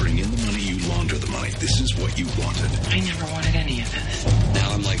labor. I bring in the money, you launder the money. This is what you wanted. I never wanted any of this.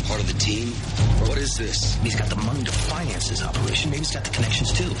 Now I'm like part of the team? Or what is this? He's got the money to finance his operation. Maybe he's got the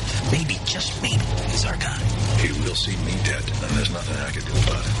connections too. Maybe, just maybe, he's our guy. He will see me dead, and there's nothing I can do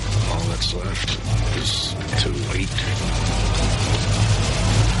about it. All that's left is to wait. For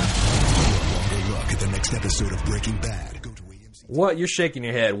a longer look at the next episode of Breaking Bad, go to AMC. What? You're shaking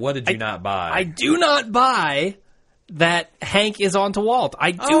your head. What did you not buy? I do not buy that Hank is on to Walt.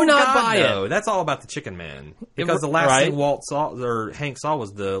 I do not buy it. That's all about the Chicken Man. Because the last Right. thing Walt saw, or Hank saw,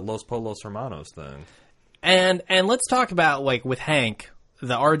 was the Los Polos Hermanos thing. And let's talk about, like, with Hank,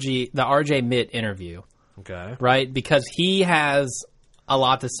 the RJ Mitt interview, Okay. right? Because he has a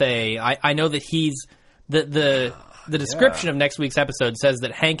lot to say. I know that he's the description of next week's episode says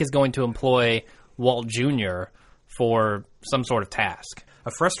that Hank is going to employ Walt Jr. for some sort of task. A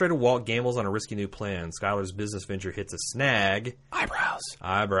frustrated Walt gambles on a risky new plan. Skyler's business venture hits a snag. Eyebrows.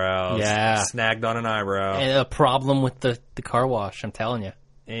 Yeah. Snagged on an eyebrow. And a problem with the car wash, I'm telling you.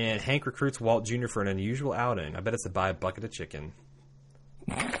 And Hank recruits Walt Jr. for an unusual outing. I bet it's to buy a bucket of chicken.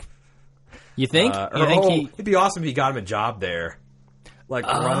 You think? It'd be awesome if he got him a job there. Like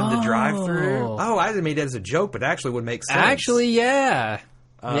running the drive-thru. Oh, I made that as a joke, but actually would make sense. Actually, yeah.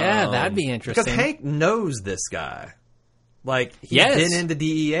 Yeah, that'd be interesting. Because Hank knows this guy. Like, he's been in the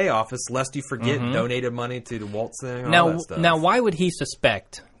DEA office, lest you forget, donated money to the Waltz thing, and all that stuff. Now, why would he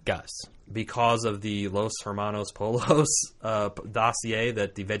suspect Gus? Because of the Los Hermanos Polos dossier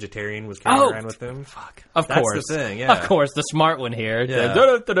that the vegetarian was carrying around with him. Fuck. Of That's course. the thing, yeah. Of course, the smart one here. Yeah.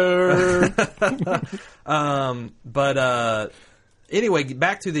 Anyway,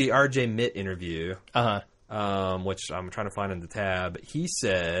 back to the RJ Mitt interview, which I'm trying to find in the tab. He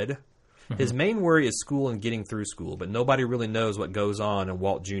said his main worry is school and getting through school, but nobody really knows what goes on in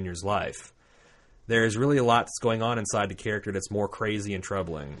Walt Jr.'s life. There is really a lot that's going on inside the character that's more crazy and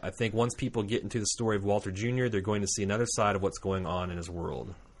troubling. I think once people get into the story of Walter Jr., they're going to see another side of what's going on in his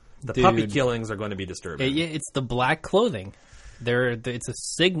world. The puppy killings are going to be disturbing. It's the black clothing. It's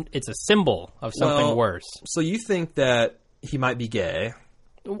a symbol of something worse. So you think that he might be gay?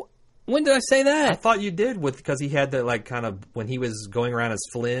 When did I say I that? thought you did, because he had that, like, kind of, when he was going around as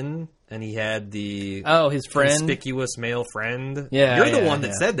Flynn, and he had the his friend, conspicuous male friend. Yeah, you're the one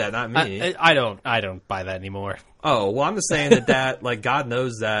that said that, not me. I don't buy that anymore. Oh, well, I'm just saying that like, God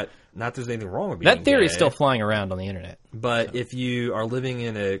knows that. Not there's anything wrong with being That theory is gay, still flying around on the internet. But if you are living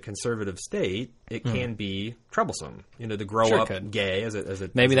in a conservative state, it can be troublesome. You know, to grow Sure up could. gay as a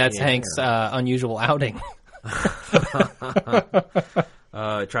Maybe as a that's teenager. Hank's unusual outing.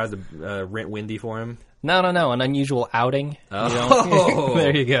 Tries to rent Wendy for him. No, an unusual outing. Oh.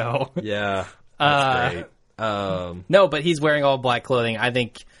 There you go. Yeah, that's great. No, but he's wearing all black clothing. I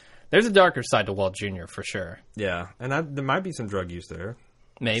think there's a darker side to Walt Jr. for sure. Yeah, and there might be some drug use there.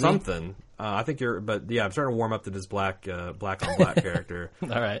 Maybe. Something. I think I'm starting to warm up to this black on black character. All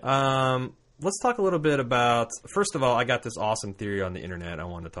right. Let's talk a little bit about, first of all, I got this awesome theory on the internet I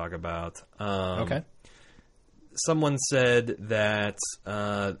wanted to talk about. Okay. Someone said that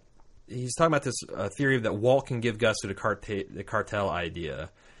he's talking about this theory that Walt can give Gus to the cartel idea.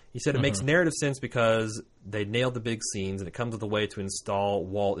 He said it makes narrative sense because they nailed the big scenes, and it comes with a way to install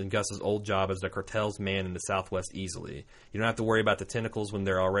Walt in Gus's old job as the cartel's man in the Southwest easily. You don't have to worry about the tentacles when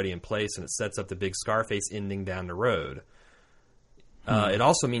they're already in place, and it sets up the big Scarface ending down the road. It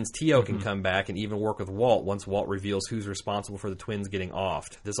also means Tio can come back and even work with Walt once Walt reveals who's responsible for the twins getting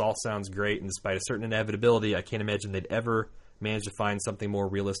offed. This all sounds great, and despite a certain inevitability, I can't imagine they'd ever manage to find something more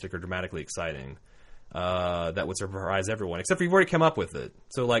realistic or dramatically exciting that would surprise everyone, except for you've already come up with it.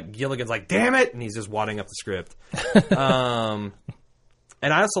 So, like, Gilligan's like, damn it! And he's just wadding up the script.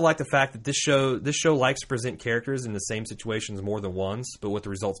 And I also like the fact that this show likes to present characters in the same situations more than once, but with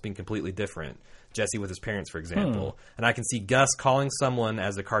the results being completely different. Jesse with his parents, for example. And I can see Gus calling someone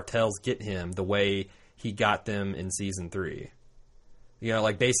as the cartels get him the way he got them in season 3. You know,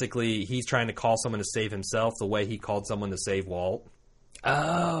 like, basically, he's trying to call someone to save himself the way he called someone to save Walt.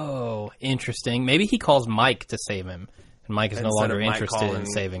 Oh, interesting. Maybe he calls Mike to save him, and Mike is no longer interested in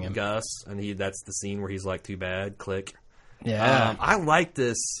saving him. Gus, and that's the scene where he's like, too bad, click. Yeah. I like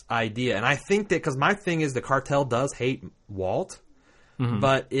this idea, and I think that, because my thing is the cartel does hate Walt,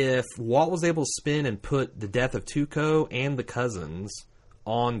 but if Walt was able to spin and put the death of Tuco and the cousins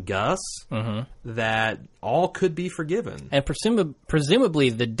on Gus, that all could be forgiven. And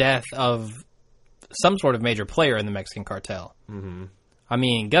presumably the death of some sort of major player in the Mexican cartel. I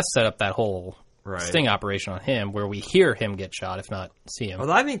mean, Gus set up that whole sting operation on him where we hear him get shot, if not see him.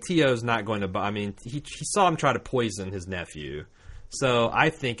 Although I think Tio's not going to... I mean, he saw him try to poison his nephew. So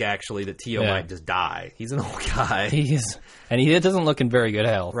I think, actually, that Tio might just die. He's an old guy. And he doesn't look in very good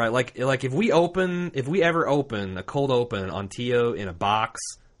health. Right, like if we ever open a cold open on Tio in a box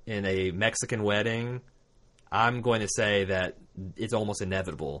in a Mexican wedding, I'm going to say that it's almost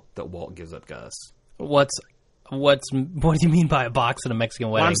inevitable that Walt gives up Gus. What do you mean by a box in a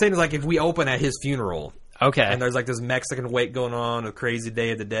Mexican wedding? What I'm saying is, like, if we open at his funeral, okay, and there's like this Mexican wake going on, a crazy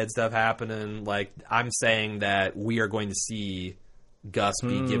Day of the Dead stuff happening, like, I'm saying that we are going to see Gus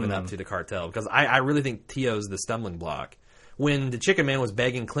be given up to the cartel, because I really think Tio's the stumbling block. When the Chicken Man was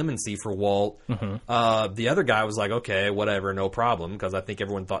begging clemency for Walt, the other guy was like, okay, whatever, no problem, because I think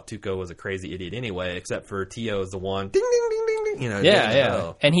everyone thought Tuco was a crazy idiot anyway, except for Tio is the one, ding, ding, ding, ding, ding, you know.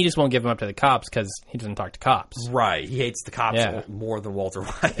 Yeah. And he just won't give him up to the cops because he doesn't talk to cops. Right. He hates the cops more than Walter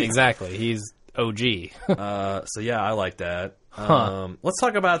White. Exactly. He's OG. So, yeah, I like that. Let's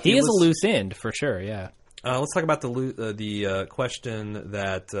talk about... He is a loose end, for sure, yeah. Let's talk about the question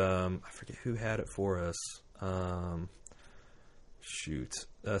that... I forget who had it for us.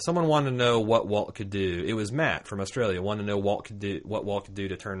 Someone wanted to know what Walt could do. It was Matt from Australia. Wanted to know what Walt could do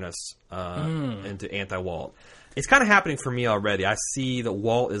to turn us into anti-Walt. It's kind of happening for me already. I see that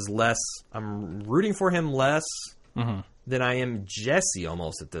Walt is less... I'm rooting for him less than I am Jesse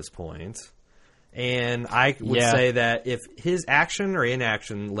almost at this point. And I would say that if his action or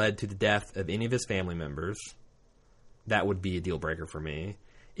inaction led to the death of any of his family members, that would be a deal breaker for me.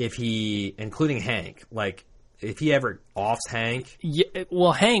 If he, including Hank, like... If he ever offs Hank... Yeah,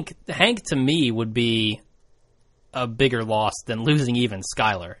 well, Hank to me would be a bigger loss than losing even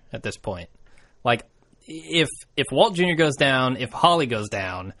Skyler at this point. Like, if Walt Jr. goes down, if Holly goes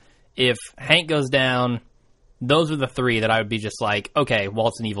down, if Hank goes down, those are the three that I would be just like, okay,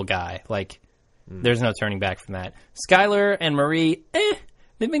 Walt's an evil guy. Like, there's no turning back from that. Skyler and Marie,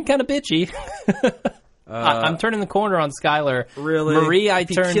 they've been kind of bitchy. I'm turning the corner on Skyler. Really? Marie, if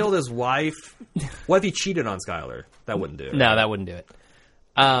he killed his wife... What if he cheated on Skyler? That wouldn't do it. No, that wouldn't do it.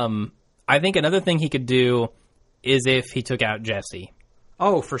 I think another thing he could do is if he took out Jesse.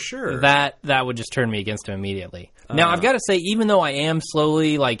 Oh, for sure. That would just turn me against him immediately. Now, I've got to say, even though I am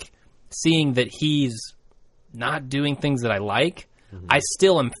slowly, like, seeing that he's not doing things that I like, I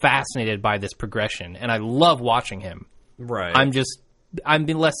still am fascinated by this progression, and I love watching him. Right. I'm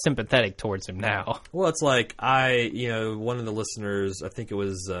being less sympathetic towards him now. Well, it's like one of the listeners, I think it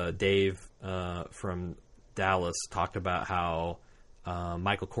was Dave from Dallas, talked about how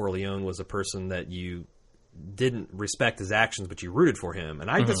Michael Corleone was a person that you didn't respect his actions, but you rooted for him. And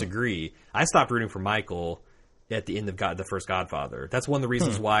I disagree. I stopped rooting for Michael at the end of the first Godfather. That's one of the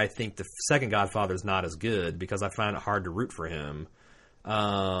reasons why I think the second Godfather is not as good, because I find it hard to root for him.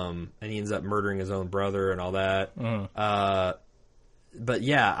 and he ends up murdering his own brother and all that. But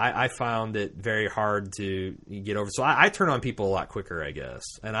yeah, I found it very hard to get over. So I turn on people a lot quicker, I guess.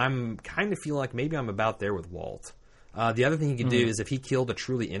 And I'm kind of feel like maybe I'm about there with Walt. The other thing he could do is if he killed a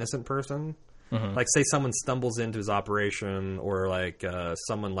truly innocent person, like say someone stumbles into his operation, or like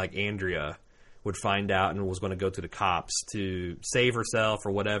someone like Andrea would find out and was going to go to the cops to save herself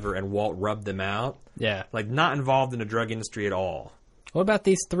or whatever, and Walt rubbed them out. Yeah. Like not involved in the drug industry at all. What about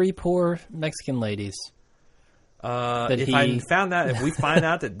these 3 poor Mexican ladies? If we find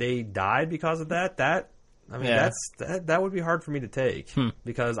out that they died because of that would be hard for me to take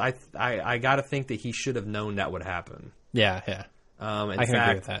because I got to think that he should have known that would happen. Yeah. In can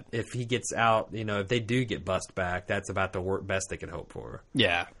agree with that. If he gets out, if they do get bust back, that's about the best they could hope for.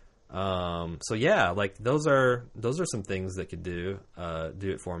 Yeah. So yeah, like those are some things that could do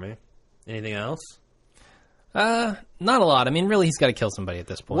it for me. Anything else? Not a lot. I mean, really, he's got to kill somebody at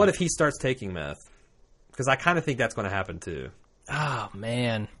this point. What if he starts taking meth? Because I kind of think that's going to happen too. Oh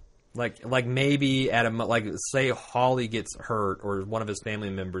man. Like maybe say Holly gets hurt, or one of his family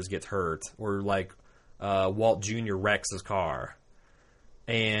members gets hurt, or like Walt Jr. wrecks his car,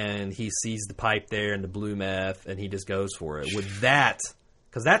 and he sees the pipe there and the blue meth, and he just goes for it. Would that?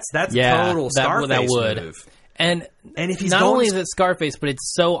 Because that's total Scarface move. And if he's not only is it Scarface, but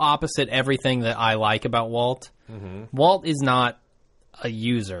it's so opposite everything that I like about Walt. Walt is not a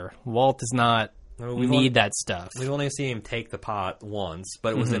user. Walt is not. We need that stuff. We've only seen him take the pot once,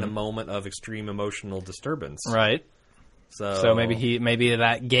 but it was in a moment of extreme emotional disturbance. Right. So maybe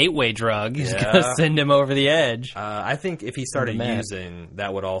that gateway drug is going to send him over the edge. I think if he started using,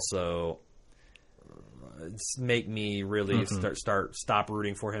 that would also make me really stop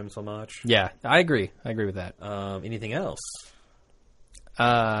rooting for him so much. Yeah, I agree. I agree with that. Anything else? If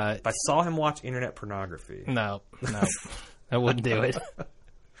I saw him watch internet pornography. No, I wouldn't do it.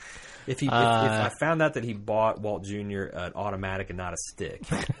 If I found out that he bought Walt Jr. an automatic and not a stick,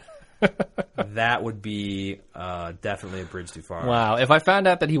 that would be definitely a bridge too far. Wow! If I found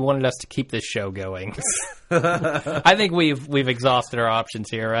out that he wanted us to keep this show going, I think we've exhausted our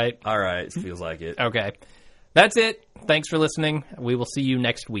options here, right? All right, it feels like it. Okay, that's it. Thanks for listening. We will see you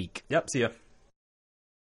next week. Yep. See ya.